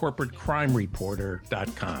 go to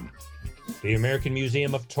corporatecrimereporter.com. The American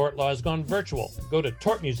Museum of Tort Law has gone virtual. Go to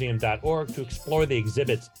tortmuseum.org to explore the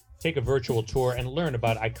exhibits, take a virtual tour, and learn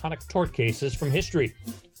about iconic tort cases from history.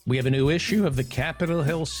 We have a new issue of the Capitol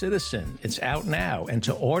Hill Citizen. It's out now. And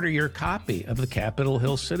to order your copy of the Capitol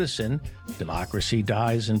Hill Citizen, Democracy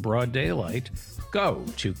Dies in Broad Daylight, go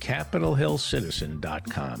to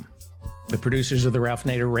capitolhillcitizen.com. The producers of the Ralph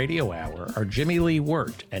Nader Radio Hour are Jimmy Lee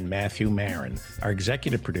Wirt and Matthew Marin. Our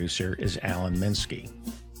executive producer is Alan Minsky.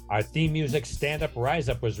 Our theme music, Stand Up, Rise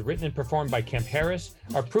Up, was written and performed by Kemp Harris.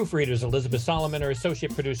 Our proofreader is Elizabeth Solomon. Our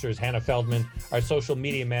associate producer is Hannah Feldman. Our social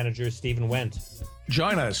media manager is Stephen Wendt.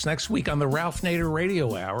 Join us next week on the Ralph Nader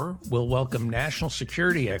Radio Hour. We'll welcome national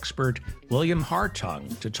security expert William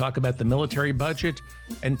Hartung to talk about the military budget,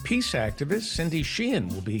 and peace activist Cindy Sheehan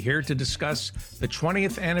will be here to discuss the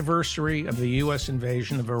 20th anniversary of the U.S.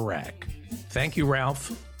 invasion of Iraq. Thank you,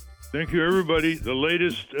 Ralph. Thank you, everybody. The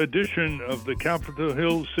latest edition of the Capitol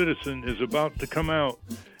Hill Citizen is about to come out.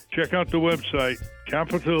 Check out the website,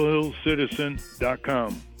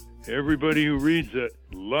 capitolhillcitizen.com. Everybody who reads it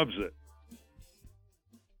loves it.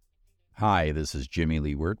 Hi, this is Jimmy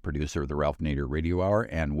Lee Wirt, producer of the Ralph Nader Radio Hour,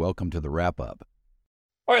 and welcome to the wrap-up.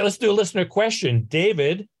 All right, let's do a listener question.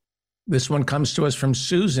 David. This one comes to us from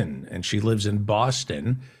Susan, and she lives in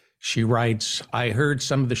Boston. She writes, I heard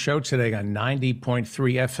some of the show today on 90.3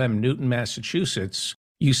 FM Newton, Massachusetts.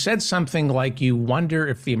 You said something like you wonder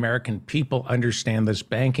if the American people understand this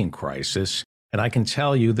banking crisis, and I can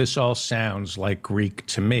tell you this all sounds like Greek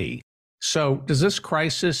to me. So does this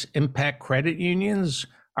crisis impact credit unions?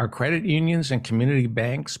 Are credit unions and community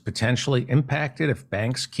banks potentially impacted if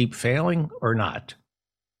banks keep failing or not?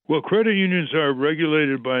 Well, credit unions are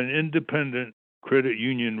regulated by an independent credit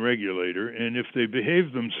union regulator, and if they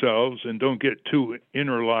behave themselves and don't get too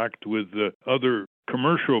interlocked with the other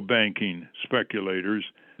commercial banking speculators,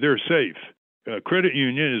 they're safe. A credit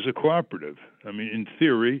union is a cooperative. I mean, in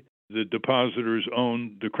theory, the depositors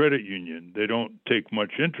own the credit union. They don't take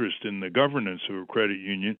much interest in the governance of a credit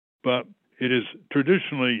union, but it has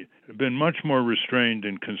traditionally been much more restrained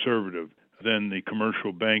and conservative than the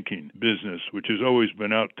commercial banking business, which has always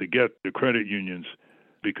been out to get the credit unions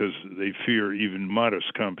because they fear even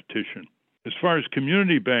modest competition. As far as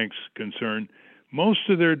community banks concerned, most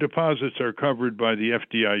of their deposits are covered by the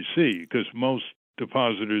FDIC because most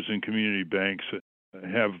depositors in community banks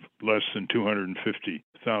have less than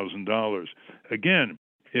 $250,000. Again,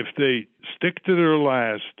 if they stick to their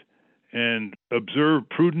last and observe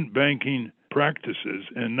prudent banking practices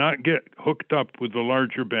and not get hooked up with the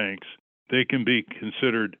larger banks, they can be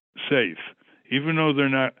considered safe, even though they're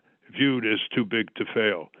not viewed as too big to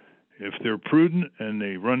fail. If they're prudent and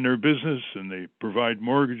they run their business and they provide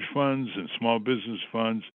mortgage funds and small business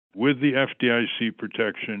funds with the FDIC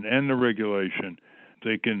protection and the regulation,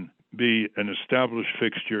 they can be an established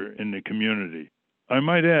fixture in the community. I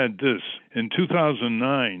might add this. In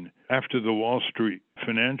 2009, after the Wall Street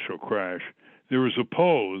financial crash, there was a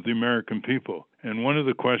poll of the American people, and one of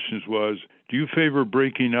the questions was, do you favor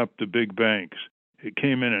breaking up the big banks? It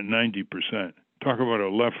came in at 90%. Talk about a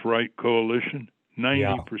left-right coalition, 90%.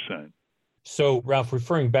 Yeah. So, Ralph,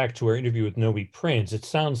 referring back to our interview with Nomi Prinz, it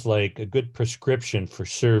sounds like a good prescription for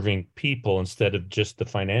serving people instead of just the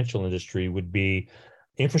financial industry would be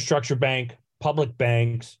infrastructure bank, public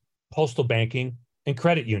banks, postal banking, and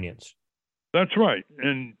credit unions. That's right.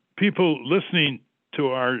 And people listening to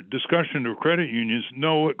our discussion of credit unions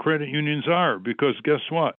know what credit unions are, because guess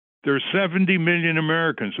what? There are 70 million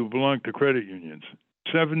Americans who belong to credit unions.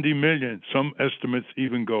 70 million. Some estimates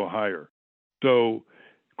even go higher. So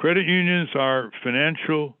credit unions are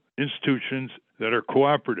financial institutions that are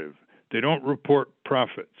cooperative. They don't report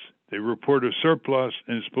profits. They report a surplus,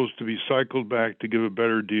 and it's supposed to be cycled back to give a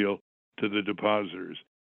better deal to the depositors.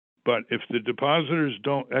 But if the depositors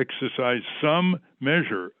don't exercise some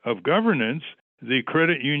measure of governance, the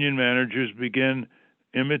credit union managers begin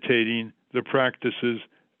imitating the practices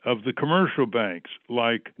of the commercial banks,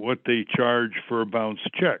 like what they charge for a bounced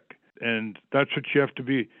check. And that's what you have to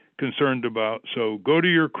be concerned about. So go to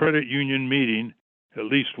your credit union meeting at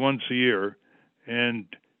least once a year and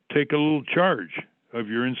take a little charge of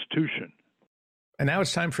your institution. And now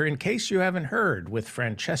it's time for In Case You Haven't Heard with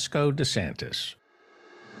Francesco DeSantis.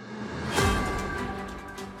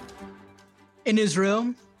 In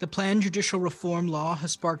Israel, the planned judicial reform law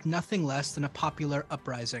has sparked nothing less than a popular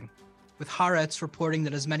uprising, with Haaretz reporting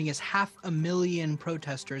that as many as 500,000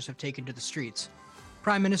 protesters have taken to the streets.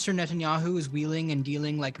 Prime Minister Netanyahu is wheeling and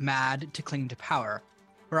dealing like mad to cling to power.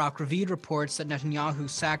 Barak Ravid reports that Netanyahu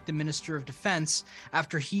sacked the Minister of Defense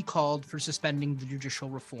after he called for suspending the judicial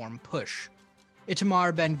reform push.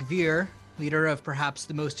 Itamar Ben-Gvir, leader of perhaps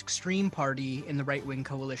the most extreme party in the right-wing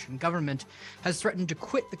coalition government, has threatened to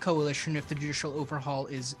quit the coalition if the judicial overhaul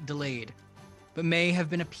is delayed, but may have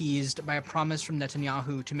been appeased by a promise from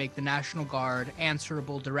Netanyahu to make the National Guard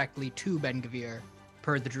answerable directly to Ben-Gvir,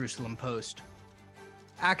 per the Jerusalem Post.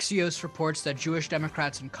 Axios reports that Jewish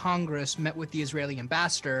Democrats in Congress met with the Israeli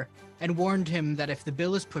ambassador and warned him that if the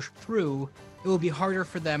bill is pushed through, it will be harder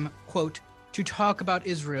for them, quote, to talk about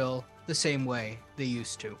Israel the same way they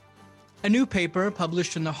used to. A new paper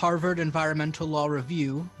published in the Harvard Environmental Law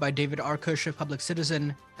Review by David Arkush of Public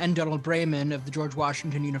Citizen and Donald Brayman of the George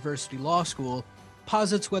Washington University Law School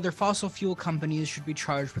posits whether fossil fuel companies should be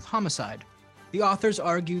charged with homicide. The authors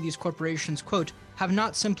argue these corporations, quote, have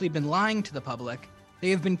not simply been lying to the public, they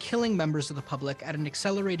have been killing members of the public at an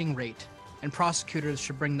accelerating rate, and prosecutors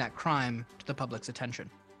should bring that crime to the public's attention.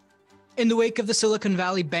 In the wake of the Silicon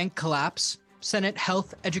Valley Bank collapse, Senate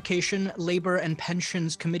Health, Education, Labor, and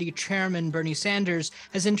Pensions Committee Chairman Bernie Sanders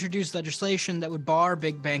has introduced legislation that would bar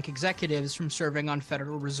big bank executives from serving on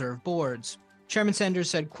Federal Reserve boards. Chairman Sanders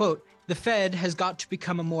said, quote, the Fed has got to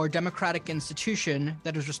become a more democratic institution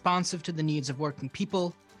that is responsive to the needs of working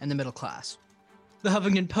people and the middle class. The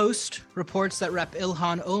Huffington Post reports that Rep.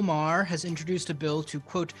 Ilhan Omar has introduced a bill to,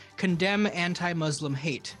 quote, condemn anti-Muslim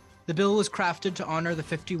hate. The bill was crafted to honor the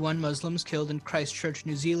 51 Muslims killed in Christchurch,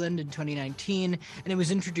 New Zealand in 2019, and it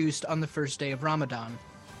was introduced on the first day of Ramadan.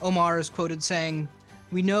 Omar is quoted saying,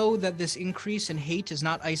 we know that this increase in hate is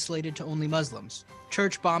not isolated to only Muslims.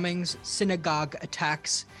 Church bombings, synagogue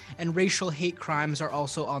attacks, and racial hate crimes are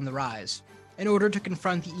also on the rise. In order to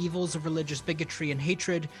confront the evils of religious bigotry and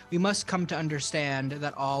hatred, we must come to understand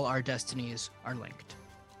that all our destinies are linked.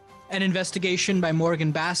 An investigation by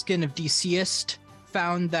Morgan Baskin of DCist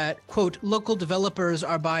found that, quote, local developers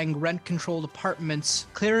are buying rent-controlled apartments,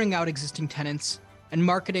 clearing out existing tenants, and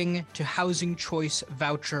marketing to housing choice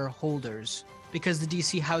voucher holders, because the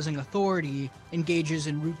DC Housing Authority engages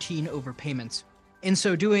in routine overpayments. In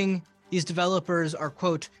so doing, these developers are,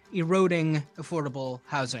 quote, eroding affordable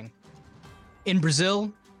housing. In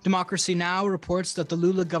Brazil, Democracy Now! Reports that the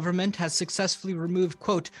Lula government has successfully removed,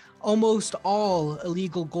 quote, almost all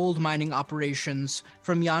illegal gold mining operations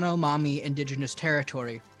from Yanomami indigenous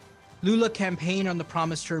territory. Lula campaigned on the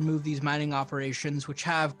promise to remove these mining operations, which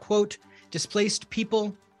have, quote, displaced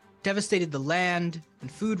people, devastated the land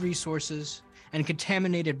and food resources, and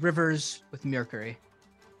contaminated rivers with mercury.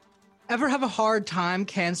 Ever have a hard time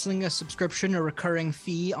canceling a subscription or recurring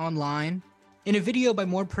fee online? In a video by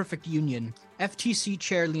More Perfect Union, FTC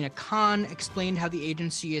Chair Lina Khan explained how the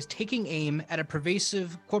agency is taking aim at a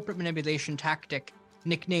pervasive corporate manipulation tactic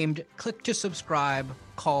nicknamed click to subscribe,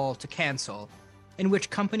 call to cancel, in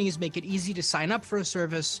which companies make it easy to sign up for a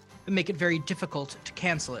service but make it very difficult to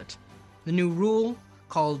cancel it. The new rule,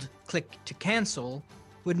 called click to cancel,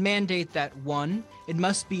 would mandate that 1, it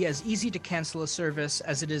must be as easy to cancel a service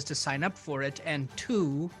as it is to sign up for it, and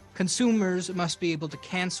 2, consumers must be able to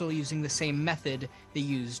cancel using the same method they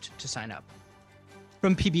used to sign up.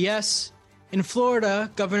 From PBS, in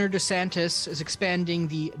Florida, Governor DeSantis is expanding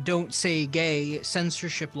the Don't Say Gay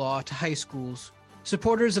censorship law to high schools.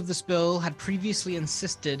 Supporters of this bill had previously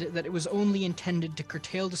insisted that it was only intended to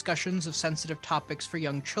curtail discussions of sensitive topics for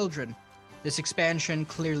young children. This expansion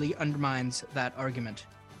clearly undermines that argument.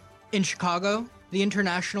 In Chicago, the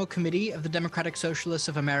International Committee of the Democratic Socialists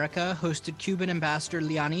of America hosted Cuban Ambassador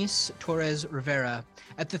Leonis Torres Rivera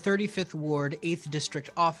at the 35th Ward 8th District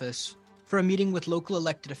office for a meeting with local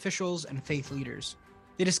elected officials and faith leaders.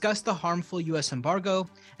 They discussed the harmful U.S. embargo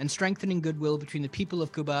and strengthening goodwill between the people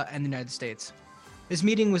of Cuba and the United States. This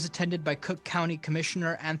meeting was attended by Cook County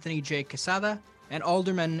Commissioner Anthony J. Quesada and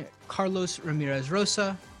Alderman Carlos Ramirez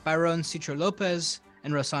Rosa, Byron Cicho Lopez,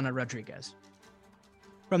 and Rosana Rodriguez.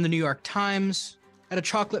 From the New York Times, at a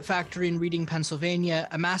chocolate factory in Reading, Pennsylvania,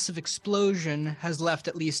 a massive explosion has left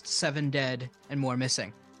at least 7 dead and more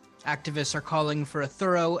missing. Activists are calling for a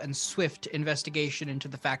thorough and swift investigation into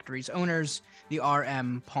the factory's owners, the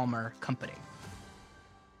R.M. Palmer Company.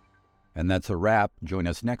 And that's a wrap. Join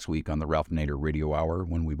us next week on the Ralph Nader Radio Hour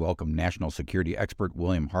when we welcome national security expert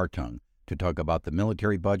William Hartung to talk about the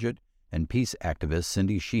military budget and peace activist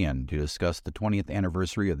Cindy Sheehan to discuss the 20th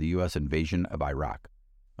anniversary of the U.S. invasion of Iraq.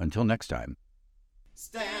 Until next time.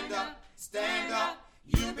 Stand up,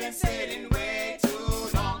 you've been sitting way